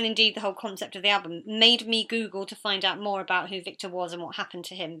song, and indeed the whole concept of the album, made me Google to find out more about who Victor was and what happened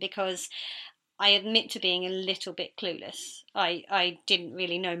to him, because I admit to being a little bit clueless. I didn't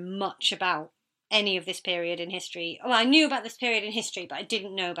really know much about any of this period in history. Well, I knew about this period in history, but I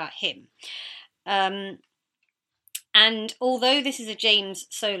didn't know about him. And although this is a James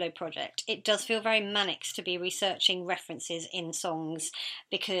solo project, it does feel very Mannix to be researching references in songs,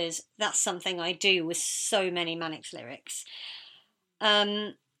 because that's something I do with so many Mannix lyrics.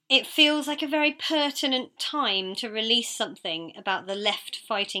 It feels like a very pertinent time to release something about the left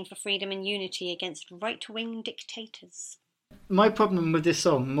fighting for freedom and unity against right-wing dictators. My problem with this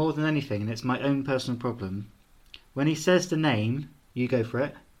song, more than anything, and it's my own personal problem, when he says the name, you go for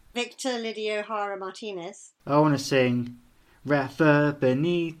it. Victor Lidio Hara Martinez. I want to sing Rafa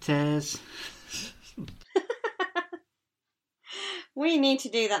Benitez. We need to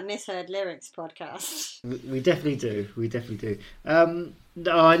do that Misheard Lyrics podcast. We definitely do.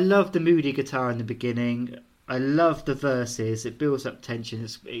 I love the moody guitar in the beginning. I love the verses. It builds up tension.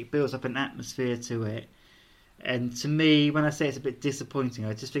 It builds up an atmosphere to it. And to me, when I say it's a bit disappointing,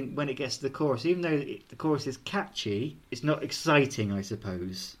 I just think when it gets to the chorus, even though the chorus is catchy, it's not exciting, I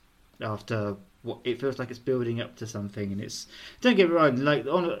suppose. After what it feels like it's building up to something, and it's, don't get me wrong, like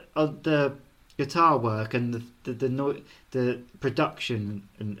on the guitar work and the production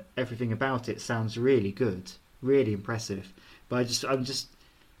and everything about it sounds really good, really impressive. But I'm just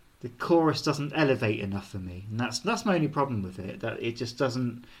the chorus doesn't elevate enough for me, and that's my only problem with it. That it just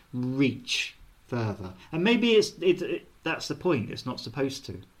doesn't reach further, and maybe that's the point. It's not supposed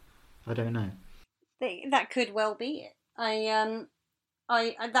to. I don't know. That could well be it.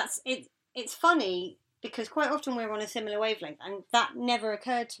 That's it. It's funny because quite often we're on a similar wavelength, and that never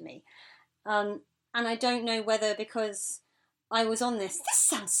occurred to me. And I don't know whether because I was on this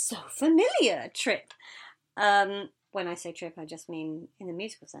sounds so familiar trip. When I say trip, I just mean in the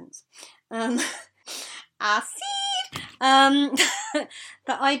musical sense. I see.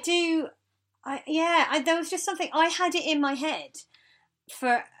 But I do. There was just something, I had it in my head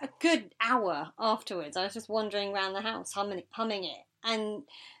for a good hour afterwards. I was just wandering around the house humming it. And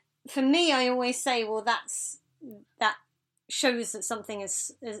for me, I always say, well, that shows that something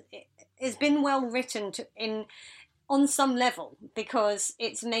has been well written on some level, because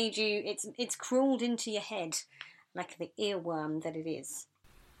it's made you, it's crawled into your head like the earworm that it is.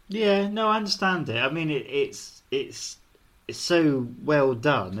 Yeah, no, I understand it. I mean, it's so well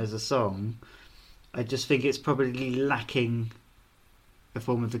done as a song. I just think it's probably lacking a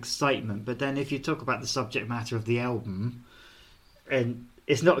form of excitement. But then if you talk about the subject matter of the album, and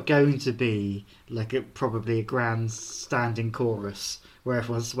it's not going to be like probably a grand standing chorus where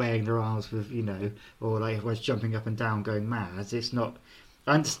everyone's swaying their arms with, or like everyone's jumping up and down going mad. It's not.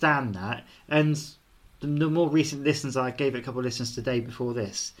 I understand that. And the more recent listens, I gave it a couple of listens today before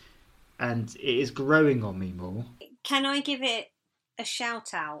this, and it is growing on me more. Can I give it a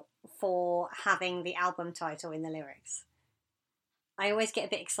shout out for having the album title in the lyrics? I always get a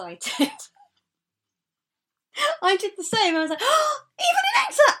bit excited. I did the same. I was like, oh, even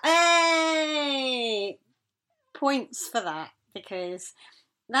Alexa! Hey! Points for that, because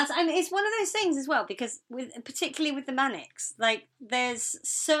it's one of those things as well, because particularly with the Manics, like there's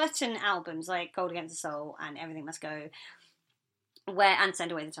certain albums like Gold Against the Soul and Everything Must Go, and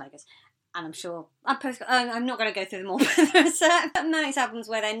Send Away the Tigers, and I'm sure I'm not going to go through them all, but there are certain Manics albums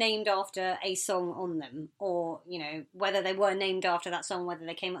where they're named after a song on them, or whether they were named after that song, whether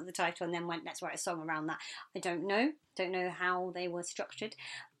they came up with the title and then went, let's write a song around that. I don't know how they were structured,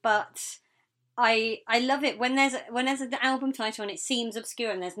 but I love it when there's an album title and it seems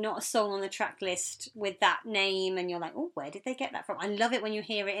obscure and there's not a song on the track list with that name, and you're like, oh, where did they get that from? I love it when you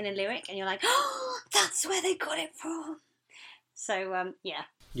hear it in a lyric and you're like, oh, that's where they got it from. So yeah.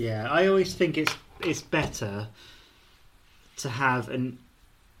 Yeah, I always think it's better to have an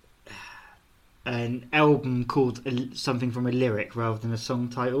album called something from a lyric rather than a song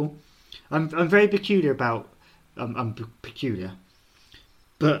title. I'm very peculiar about I'm peculiar,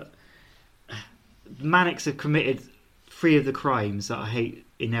 but Manics have committed 3 of the crimes that I hate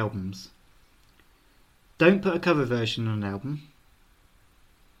in albums. Don't put a cover version on an album.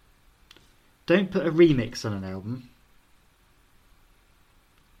 Don't put a remix on an album.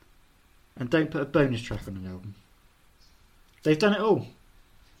 And don't put a bonus track on an album. They've done it all.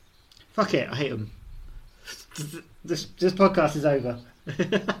 Fuck it, I hate them. This podcast is over.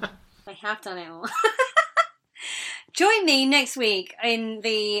 They have done it all. Join me next week in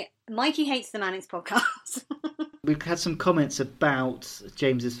the Mikey Hates the Manics podcast. We've had some comments about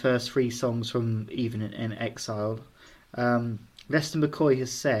James's first 3 songs from Even in Exile. Lester McCoy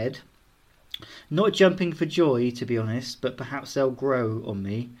has said, not jumping for joy, to be honest, but perhaps they'll grow on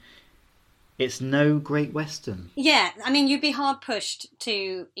me. It's no Great Western. Yeah, I mean, you'd be hard pushed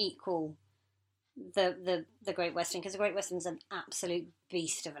to equal the Great Western, because the Great Western's an absolute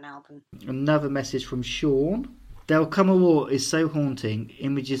beast of an album. Another message from Sean. There'll Come a War is so haunting.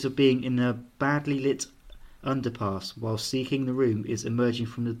 Images of being in a badly lit underpass while Seeking the Room is emerging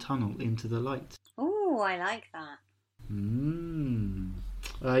from the tunnel into the light. Oh, I like that.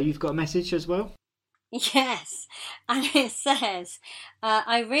 You've got a message as well? Yes, and it says,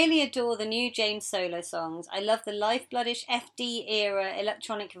 I really adore the new James solo songs. I love the Lifebloodish FD era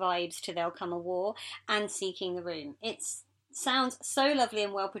electronic vibes to There'll Come a War and Seeking the Room. It sounds so lovely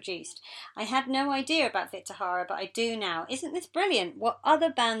and well produced. I had no idea about Victor Hara, but I do now. Isn't this brilliant? What other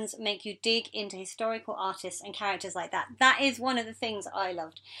bands make you dig into historical artists and characters like that? That is one of the things I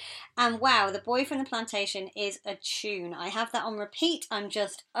loved. And wow, The Boy from the Plantation is a tune. I have that on repeat. I'm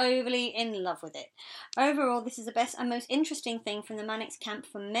just overly in love with it. Overall, this is the best and most interesting thing from the Manics camp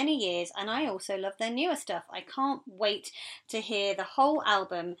for many years, and I also love their newer stuff. I can't wait to hear the whole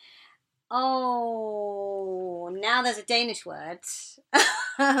album. Oh, now there's a Danish word.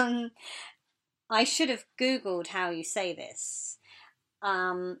 I should have Googled how you say this.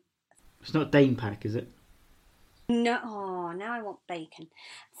 It's not Danepak, is it? No. Oh, now I want bacon.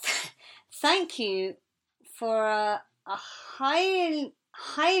 Thank you for a highly,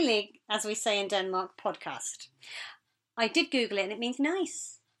 as we say in Denmark, podcast. I did Google it and it means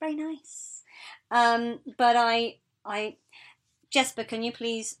nice. Very nice. But I Jesper, can you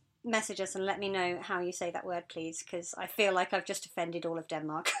please message us and let me know how you say that word, please, because I feel like I've just offended all of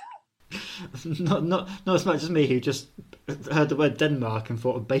Denmark. not as much as me, who just heard the word Denmark and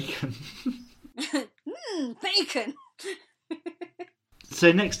thought of bacon. Bacon.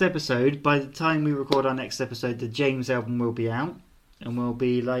 So next episode, by the time we record our next episode, the James album will be out, and we'll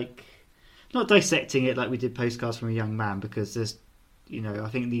be like, not dissecting it like we did Postcards from a Young Man, because there's, I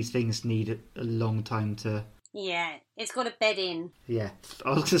think these things need a long time to Yeah, it's got a bed in. Yeah, I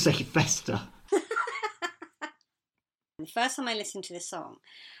was going to say fester. The first time I listen to this song,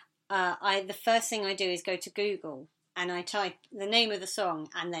 the first thing I do is go to Google and I type the name of the song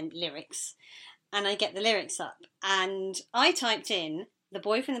and then lyrics, and I get the lyrics up. And I typed in "The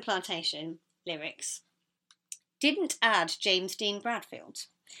Boy from the Plantation" lyrics. Didn't add James Dean Bradfield,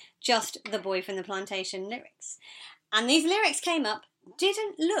 just "The Boy from the Plantation" lyrics. And these lyrics came up,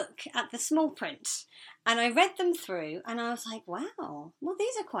 didn't look at the small print. And I read them through and I was like, wow, well,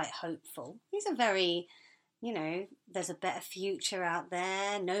 these are quite hopeful. These are very, there's a better future out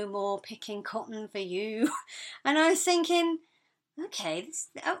there, no more picking cotton for you. And I was thinking, okay,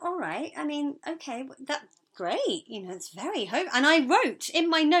 all right. I mean, okay, that's great. It's very hope. And I wrote in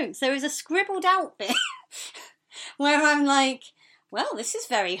my notes, there is a scribbled out bit where I'm like, well, this is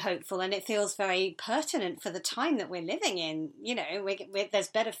very hopeful and it feels very pertinent for the time that we're living in. There's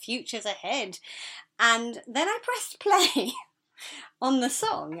better futures ahead. And then I pressed play on the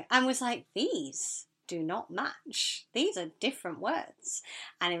song and was like, these do not match. These are different words.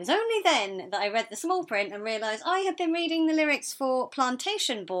 And it was only then that I read the small print and realised I had been reading the lyrics for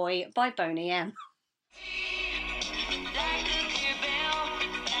Plantation Boy by Boney M.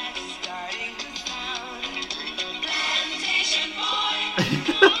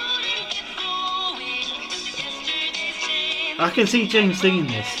 I can see James singing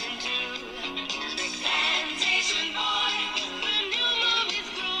this.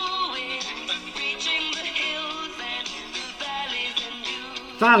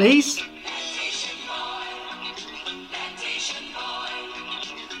 Valleys?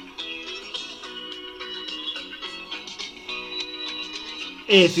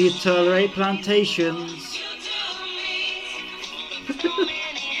 If you tolerate plantations.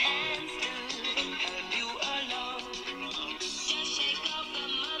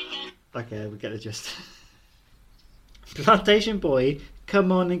 Okay, we get the gist. Plantation Boy,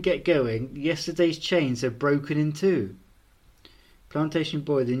 come on and get going. Yesterday's chains are broken in two. Plantation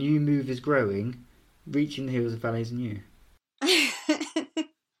Boy, the new move is growing, reaching the hills of valleys and you.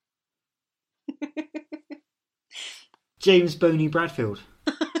 James Boney Bradfield.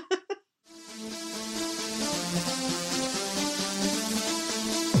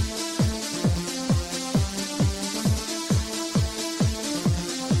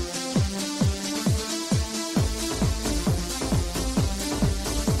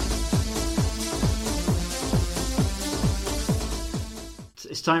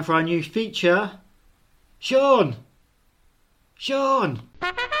 It's time for our new feature. Sean! Sean!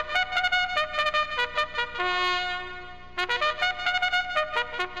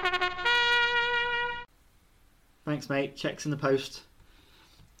 Thanks, mate. Checks in the post.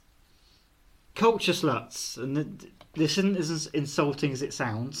 Culture sluts. And this isn't as insulting as it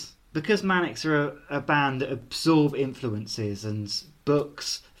sounds. Because Manics are a band that absorb influences and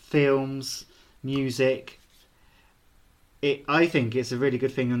books, films, music, I think it's a really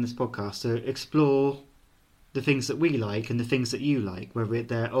good thing on this podcast to explore the things that we like and the things that you like, whether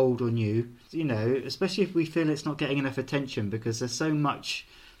they're old or new. Especially if we feel it's not getting enough attention, because there's so much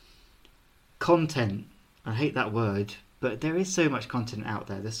content. I hate that word, but there is so much content out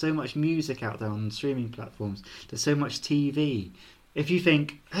there. There's so much music out there on streaming platforms. There's so much TV. If you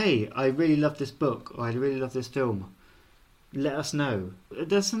think, hey, I really love this book or I really love this film, let us know.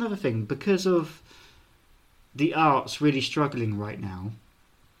 There's another thing, because of the arts really struggling right now,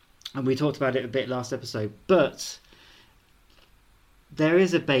 and we talked about it a bit last episode, but there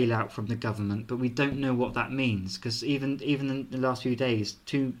is a bailout from the government, but we don't know what that means, because even in the last few days,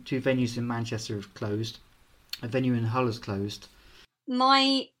 two venues in Manchester have closed, a venue in Hull has closed.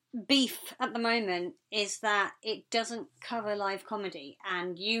 My beef at the moment is that it doesn't cover live comedy,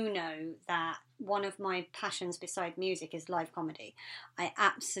 and that one of my passions beside music is live comedy.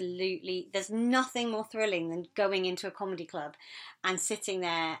 There's nothing more thrilling than going into a comedy club and sitting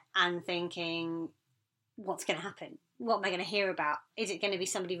there and thinking, what's going to happen? What am I going to hear about? Is it going to be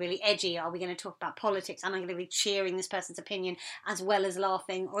somebody really edgy? Are we going to talk about politics? Am I going to be cheering this person's opinion as well as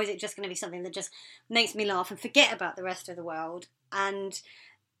laughing? Or is it just going to be something that just makes me laugh and forget about the rest of the world? And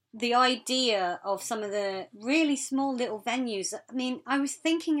the idea of some of the really small little venues, I was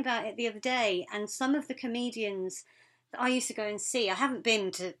thinking about it the other day, and some of the comedians that I used to go and see, I haven't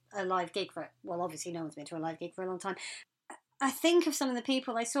been to a live gig obviously no one's been to a live gig for a long time. I think of some of the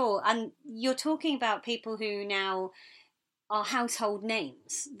people I saw, and you're talking about people who now are household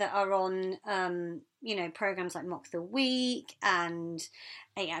names that are on, programs like Mock the Week and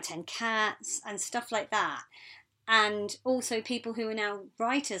 8 out of 10 Cats and stuff like that. And also people who are now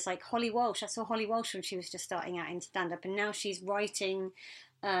writers, like Holly Walsh. I saw Holly Walsh when she was just starting out in stand-up, and now she's writing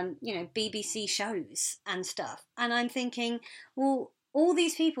BBC shows and stuff. And I'm thinking, well, all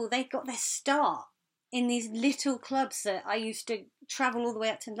these people, they got their start in these little clubs that I used to travel all the way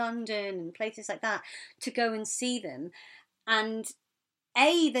up to London and places like that to go and see them. And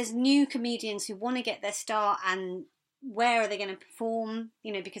there's new comedians who want to get their start, and where are they going to perform?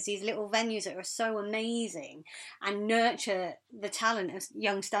 Because these little venues that are so amazing and nurture the talent of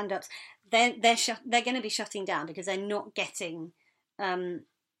young stand-ups, they're going to be shutting down because they're not getting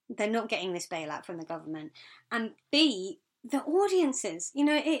this bailout from the government. And B, the audiences,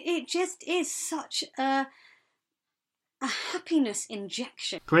 it just is such a happiness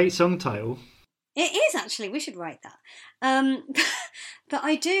injection. Great song title. It is, actually. We should write that. But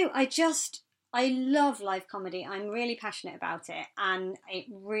I love live comedy. I'm really passionate about it, and it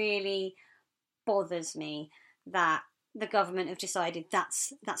really bothers me that the government have decided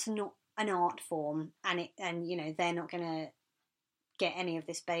that's not an art form, and they're not going to get any of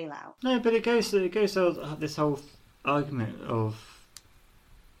this bailout. No, but it goes to this whole argument of,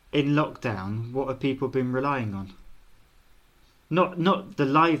 in lockdown, what have people been relying on? Not the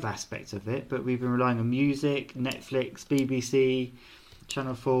live aspect of it, but we've been relying on music, Netflix, BBC,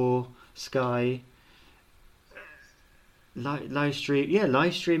 Channel 4, Sky, live streaming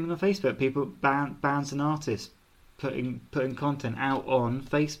on Facebook. People, bands and artists putting content out on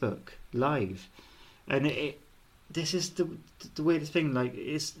Facebook live, and this is the weirdest thing. Like,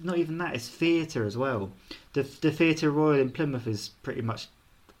 it's not even that; it's theatre as well. The Theatre Royal in Plymouth is pretty much.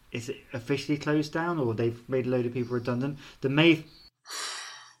 Is it officially closed down, or they've made a load of people redundant? They've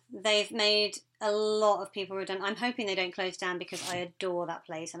made a lot of people redundant. I'm hoping they don't close down, because I adore that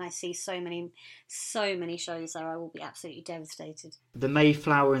place, and I see so many shows there. I will be absolutely devastated. The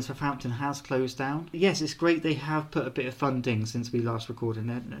Mayflower in Southampton has closed down. Yes, it's great they have put a bit of funding since we last recorded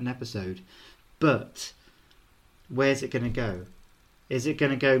an episode, but where's it going to go? Is it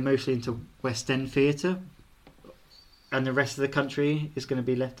going to go mostly into West End theatre, and the rest of the country is going to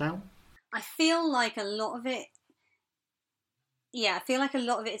be left out? I feel like a lot of it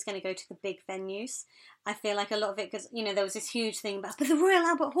is going to go to the big venues. I feel like a lot of it, because, there was this huge thing about, but the Royal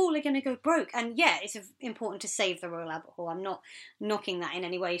Albert Hall are going to go broke. And yeah, it's important to save the Royal Albert Hall. I'm not knocking that in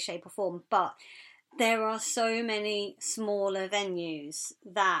any way, shape or form. But there are so many smaller venues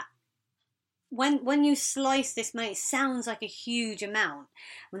that when you slice this money, it sounds like a huge amount.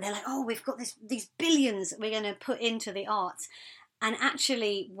 When they're like, oh, we've got these billions that we're going to put into the arts. And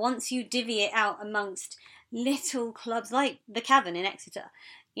actually, once you divvy it out amongst little clubs like the Cavern in Exeter,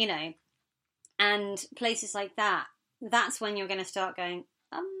 and places like that, that's when you're going to start going,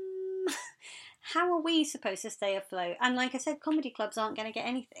 how are we supposed to stay afloat? And like I said, comedy clubs aren't going to get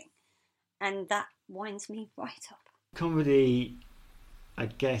anything. And that winds me right up. Comedy, I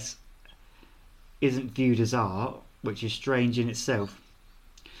guess, isn't viewed as art, which is strange in itself.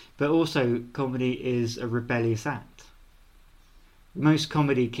 But also, comedy is a rebellious act. Most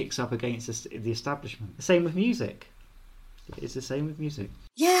comedy kicks up against the establishment. The same with music. It's the same with music.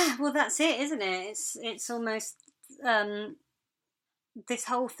 Yeah, well, that's it, isn't it? It's almost... this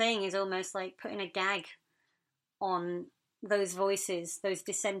whole thing is almost like putting a gag on those voices, those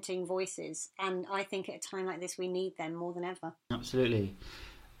dissenting voices. And I think at a time like this, we need them more than ever. Absolutely.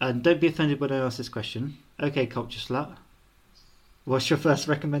 And don't be offended when I ask this question. Okay, Culture Slut. What's your first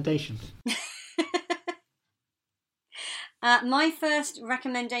recommendation? My first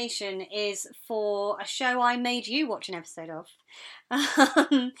recommendation is for a show I made you watch an episode of.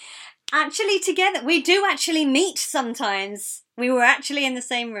 Actually, together. We do actually meet sometimes. We were actually in the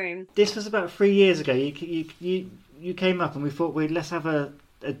same room. This was about 3 years ago. You came up and we thought, let's have a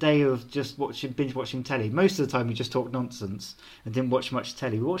day of just binge watching telly. Most of the time we just talked nonsense and didn't watch much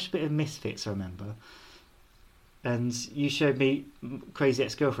telly. We watched a bit of Misfits, I remember. And you showed me Crazy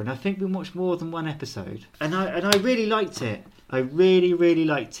Ex-Girlfriend. I think we watched more than one episode. And I really liked it. I really, really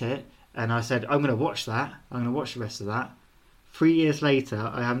liked it. And I said, I'm going to watch that. I'm going to watch the rest of that. 3 years later,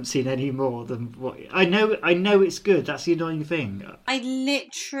 I haven't seen any more than what... I know it's good. That's the annoying thing. I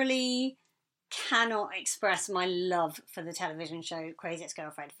literally cannot express my love for the television show Crazy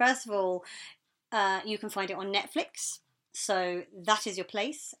Ex-Girlfriend. First of all, you can find it on Netflix. So that is your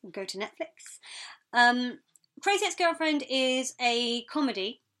place. Go to Netflix. Crazy Ex-Girlfriend is a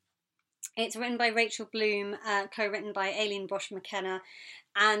comedy. It's written by Rachel Bloom, co-written by Aileen Bosch McKenna,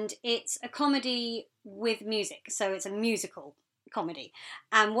 and it's a comedy with music, so it's a musical comedy.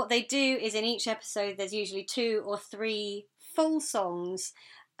 And what they do is in each episode there's usually 2 or 3 full songs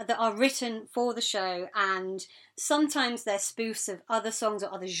that are written for the show, and sometimes they're spoofs of other songs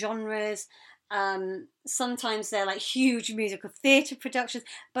or other genres. Sometimes they're like huge musical theatre productions,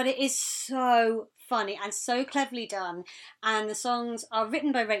 but it is so funny and so cleverly done. And the songs are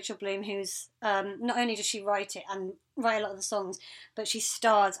written by Rachel Bloom, who's not only does she write it and write a lot of the songs, but she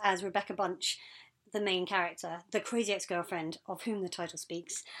stars as Rebecca Bunch, the main character, the crazy ex-girlfriend of whom the title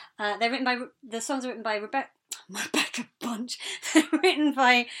speaks. The songs are written by Rebecca Bunch. They're written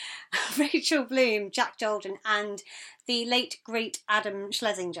by Rachel Bloom, Jack Joldin, and the late great Adam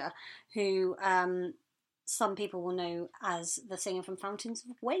Schlesinger, who some people will know as the singer from Fountains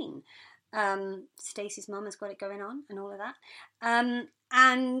of Wayne. Stacey's mum has got it going on and all of that.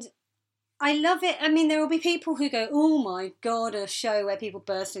 And I love it. I mean, there will be people who go, oh my God, a show where people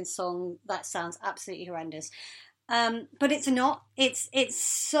burst in song. That sounds absolutely horrendous. But it's not. It's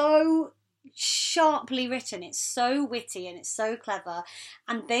so sharply written. It's so witty and it's so clever.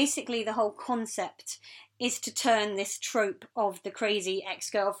 And basically the whole concept is to turn this trope of the crazy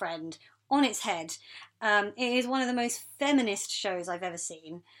ex-girlfriend on its head. It is one of the most feminist shows I've ever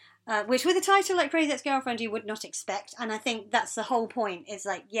seen. Which with a title like Crazy Ex-Girlfriend you would not expect, and I think that's the whole point, is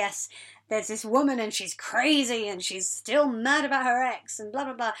like, yes, there's this woman and she's crazy and she's still mad about her ex and blah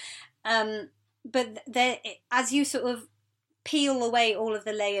blah blah, but as you sort of peel away all of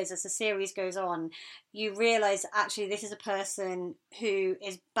the layers as the series goes on, you realise actually this is a person who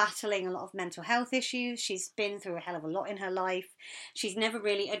is battling a lot of mental health issues. She's been through a hell of a lot in her life. She's never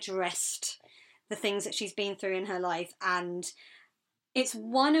really addressed the things that she's been through in her life, and it's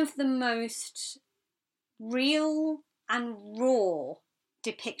one of the most real and raw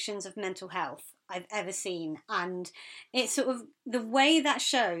depictions of mental health I've ever seen. And it's sort of the way that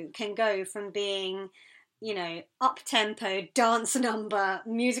show can go from being, you know, up-tempo, dance number,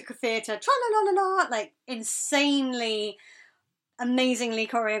 musical theatre, tra-la-la-la-la, like insanely, amazingly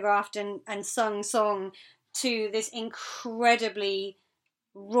choreographed and sung song, to this incredibly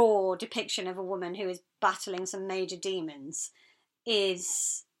raw depiction of a woman who is battling some major demons,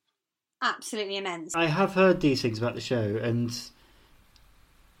 is absolutely immense. I have heard these things about the show, and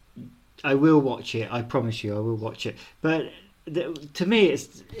I will watch it. I promise you, I will watch it. But to me,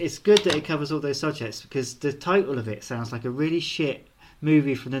 it's good that it covers all those subjects, because the title of it sounds like a really shit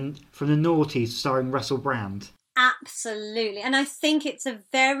movie from the noughties starring Russell Brand. Absolutely. And I think it's a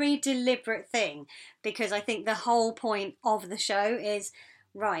very deliberate thing, because I think the whole point of the show is,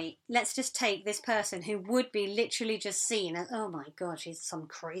 right, let's just take this person who would be literally just seen as, oh my God, she's some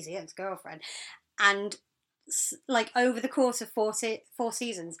crazy ex-girlfriend, and like over the course of four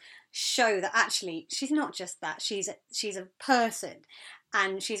seasons show that actually she's not just that, she's a person,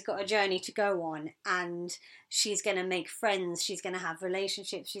 and she's got a journey to go on, and she's going to make friends, she's going to have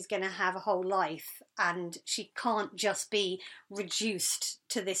relationships, she's going to have a whole life, and she can't just be reduced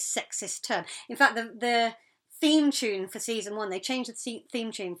to this sexist term. In fact, the theme tune for season 1, they changed the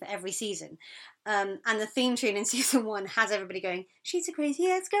theme tune for every season, and the theme tune in season 1 has everybody going, she's a crazy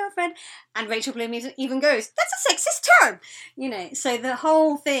ex-girlfriend, and Rachel Bloom even goes, that's a sexist term, you know. So the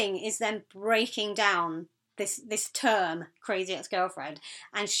whole thing is them breaking down this term, crazy ex-girlfriend,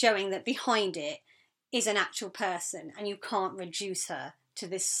 and showing that behind it is an actual person, and you can't reduce her to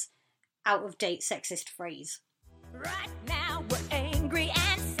this out-of-date sexist phrase. Right now we're angry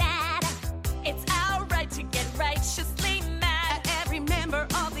and sad. It's our right to get righteously mad at every member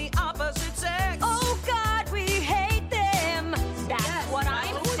of the opposite sex. Oh God, we hate them. That's what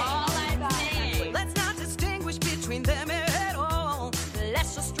I'm saying. Let's not distinguish between them at all.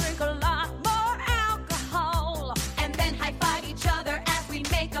 Let's just drink a lot more alcohol and then high-five each other as we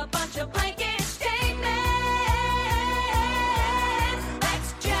make a bunch of blanket statements.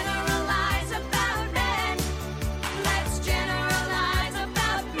 Let's generalize about men. Let's generalize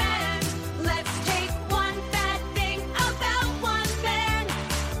about men. Let's take one bad thing about one man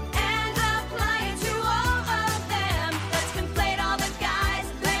and apply it to all of them. Let's conflate all the guys.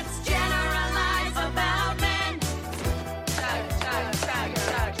 Let's generalize about men.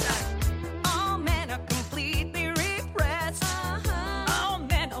 All men are completely repressed. All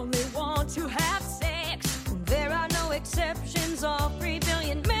men only want to have sex. There are no exceptions. All 3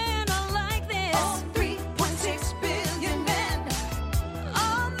 billion men are like this. All 3.6 billion men.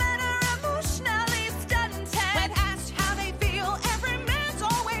 All men are emotionally stunted. When asked how they feel, every man's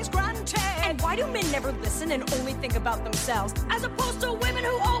always grunted. And why do men never listen and only think about themselves, as opposed to women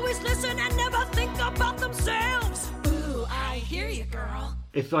who always listen and never think about themselves? Ooh, I hear you, girl.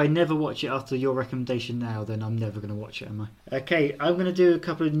 If I never watch it after your recommendation now, then I'm never going to watch it, am I? Okay, I'm going to do a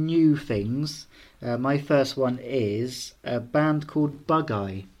couple of new things. My first one is a band called Bug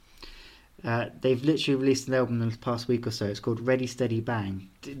Eye. They've literally released an album in the past week or so. It's called Ready Steady Bang.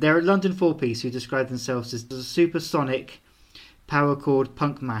 They're a London four-piece who describe themselves as a supersonic power chord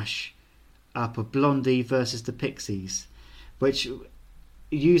punk mash up of Blondie versus the Pixies, which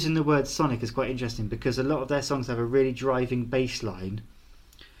using the word Sonic is quite interesting because a lot of their songs have a really driving bass line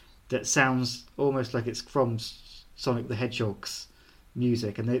that sounds almost like it's from Sonic the Hedgehog's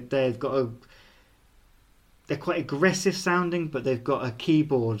music, and they've got they're quite aggressive sounding, but they've got a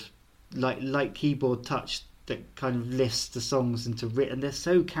keyboard light keyboard touch that kind of lifts the songs into and they're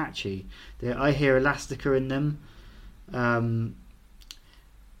so catchy. I hear Elastica in them, and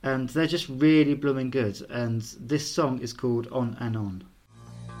they're just really blooming good. And this song is called On and On.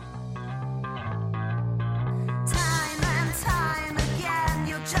 Time and time again,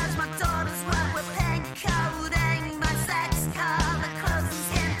 you judge my daughter's work with pink coating, my sex color, clothes and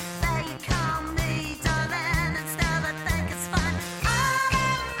skin. They call me darling, and still I think it's fun. On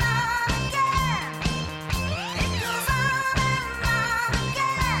and on again, it goes on and on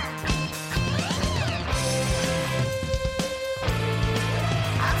again.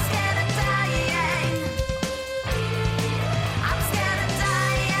 I'm scared of dying. I'm scared of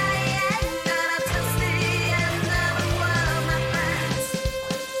dying. Gonna touch the end of the world, my friends,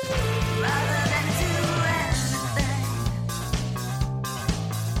 rather than do anything.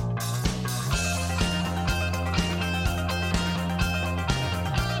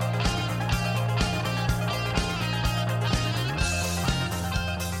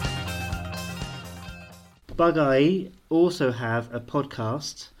 Bug Eye also have a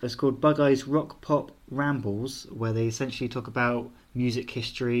podcast. It's called Bug Eye's Rock Pop Rambles, where they essentially talk about music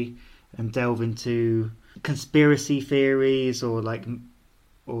history and delve into conspiracy theories or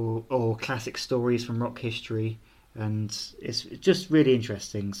classic stories from rock history, and it's just really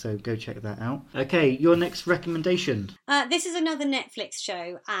interesting, so go check that out. Okay, your next recommendation. This is another Netflix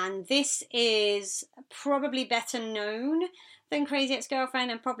show, and this is probably better known than Crazy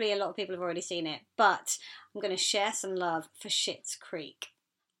Ex-Girlfriend, and probably a lot of people have already seen it, but I'm going to share some love for Schitt's Creek.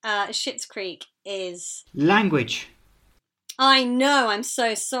 Schitt's Creek is... Language. I know, I'm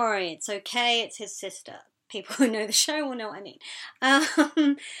so sorry. It's okay, it's his sister. People who know the show will know what I mean.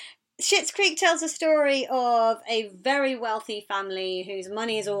 Schitt's Creek tells a story of a very wealthy family whose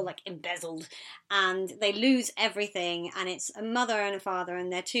money is all like embezzled, and they lose everything, and it's a mother and a father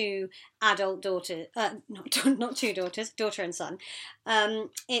and their two adult daughters, not two daughters, daughter and son.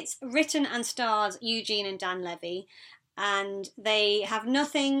 It's written and stars Eugene and Dan Levy, and they have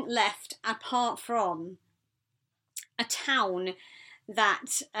nothing left apart from a town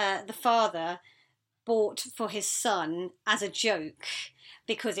that the father bought for his son as a joke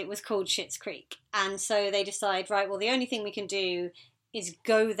because it was called Schitt's Creek. And so they decide, right, well, the only thing we can do is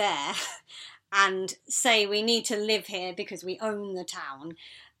go there and say we need to live here because we own the town.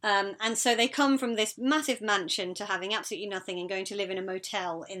 And so they come from this massive mansion to having absolutely nothing and going to live in a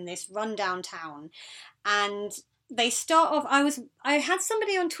motel in this rundown town. And they start off, I had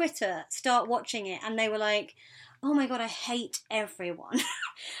somebody on Twitter start watching it, and they were like, oh my God, I hate everyone.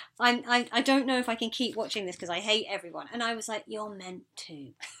 I don't know if I can keep watching this because I hate everyone. And I was like, you're meant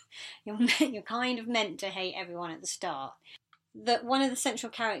to. You're kind of meant to hate everyone at the start. That one of the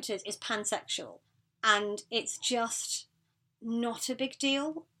central characters is pansexual, and it's just not a big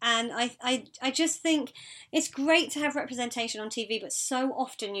deal. And I just think it's great to have representation on TV, but so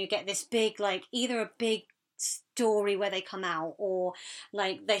often you get this big, like, either a big story where they come out, or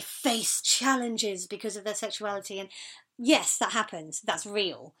like they face challenges because of their sexuality. And yes, that happens, that's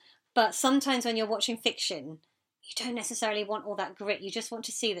real, but sometimes when you're watching fiction, you don't necessarily want all that grit. You just want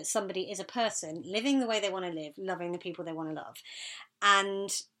to see that somebody is a person living the way they want to live, loving the people they want to love.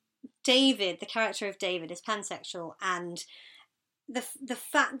 And David, the character of David, is pansexual, and the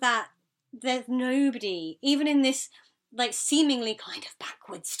fact that there's nobody, even in this like seemingly kind of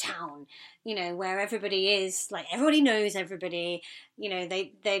backwards town, you know, where everybody is like, everybody knows everybody, you know,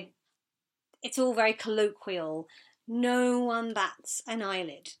 it's all very colloquial. No one bats an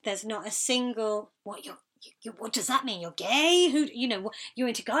eyelid. There's not a single, what does that mean? You're gay? Who, you know, you're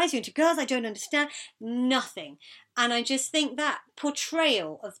into guys, you're into girls, I don't understand. Nothing. And I just think that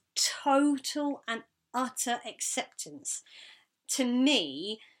portrayal of total and utter acceptance, to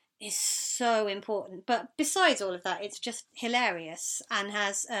me, is so important. But besides all of that, it's just hilarious, and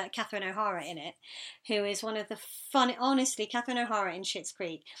has Catherine O'Hara in it, who is one of the honestly, Catherine O'Hara in Schitt's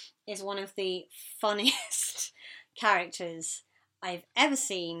Creek is one of the funniest characters I've ever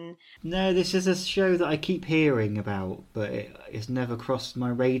seen. No, this is a show that I keep hearing about, but it's never crossed my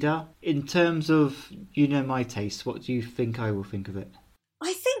radar. In terms of, you know, my taste, what do you think I will think of it?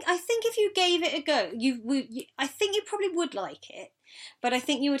 I think if you gave it a go, I think you probably would like it, but I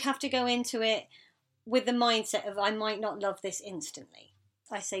think you would have to go into it with the mindset of, I might not love this instantly.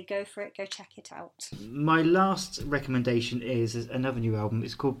 I say go for it, go check it out. My last recommendation is another new album.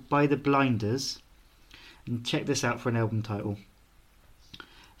 It's called By the Blinders. And check this out for an album title.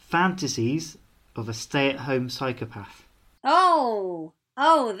 Fantasies of a Stay-at-Home Psychopath. Oh,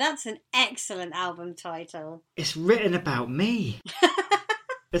 that's an excellent album title. It's written about me.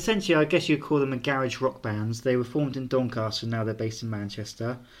 Essentially, I guess you'd call them a garage rock band. They were formed in Doncaster, now they're based in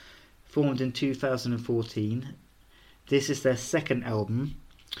Manchester. Formed in 2014. This is their second album.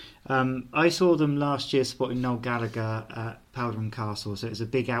 I saw them last year supporting Noel Gallagher at Powderham Castle, so it was a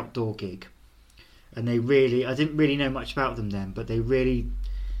big outdoor gig. And I didn't really know much about them then, but they really,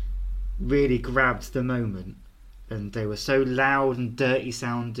 really grabbed the moment. And they were so loud and dirty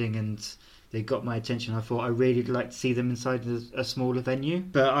sounding, and they got my attention. I thought I really would like to see them inside a smaller venue.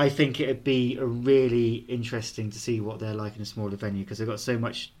 But I think it would be really interesting to see what they're like in a smaller venue, because they've got so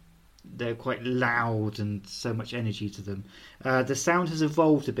much. They're quite loud and so much energy to them. The sound has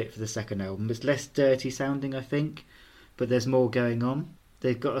evolved a bit for the second album. It's less dirty sounding, I think, but there's more going on.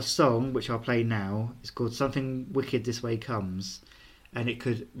 They've got a song, which I'll play now. It's called Something Wicked This Way Comes, and it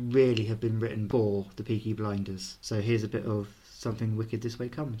could really have been written for the Peaky Blinders. So here's a bit of Something Wicked This Way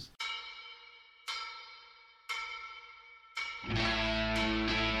Comes.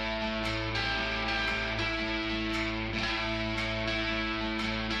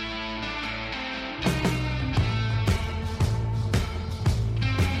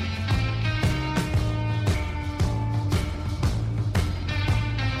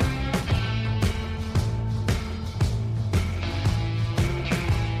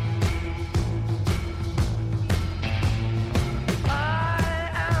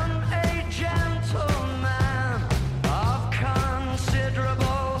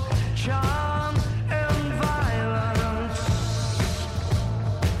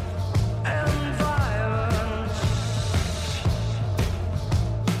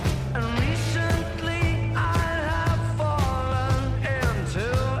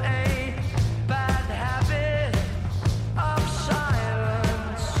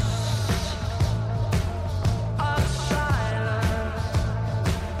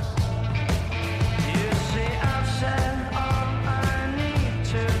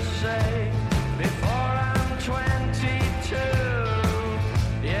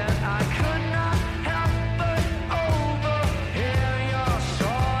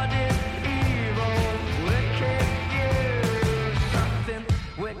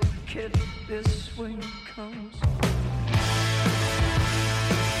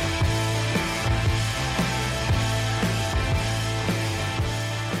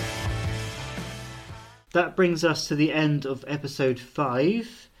 That brings us to the end of episode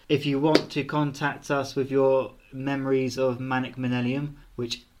 5. If you want to contact us with your memories of Manic Millennium,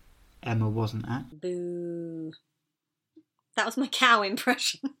 which Emma wasn't at. Boo. That was my cow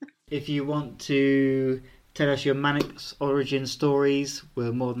impression. If you want to tell us your Manic's origin stories,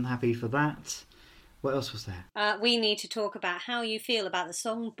 we're more than happy for that. What else was there? We need to talk about how you feel about the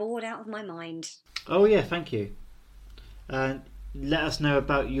song Bored Out of My Mind. Oh yeah, thank you. Let us know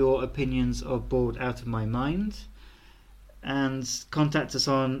about your opinions of Bored Out of My Mind, and contact us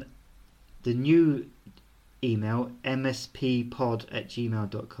on the new email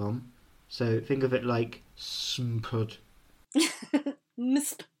mspod@gmail.com. So think of it like SMPod.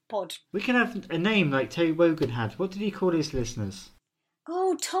 Mspod. We can have a name like Terry Wogan had. What did he call his listeners?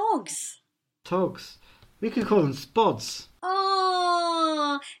 Oh, Togs. Togs. We could call them Spods.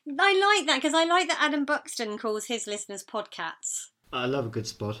 Oh, I like that, because I like that Adam Buxton calls his listeners podcasts. I love a good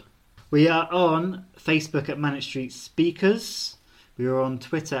spod. We are on Facebook at Manic Street Speakers. We are on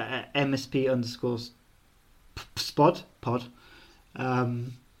Twitter at MSP_spod pod.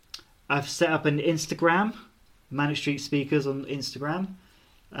 I've set up an Instagram, Manic Street Speakers on Instagram.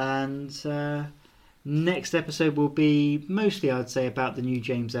 And next episode will be mostly, I'd say, about the new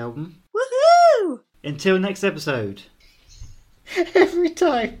James album. Woohoo! Until next episode. Every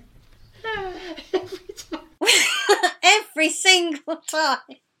time. Every single time.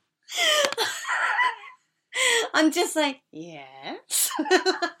 I'm just like, yes.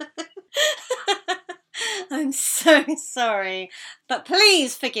 I'm so sorry. But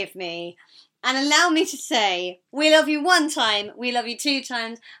please forgive me. And allow me to say, we love you 1 time, we love you 2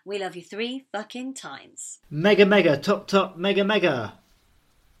 times, we love you 3 fucking times. Mega, mega, top, top, mega, mega.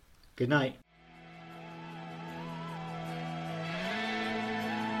 Good night.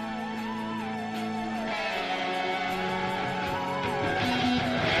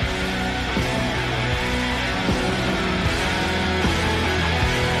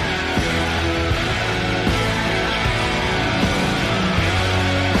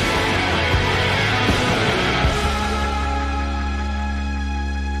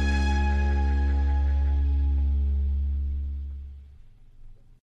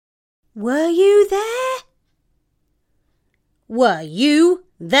 Were you there? Were you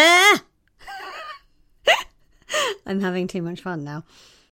there? I'm having too much fun now.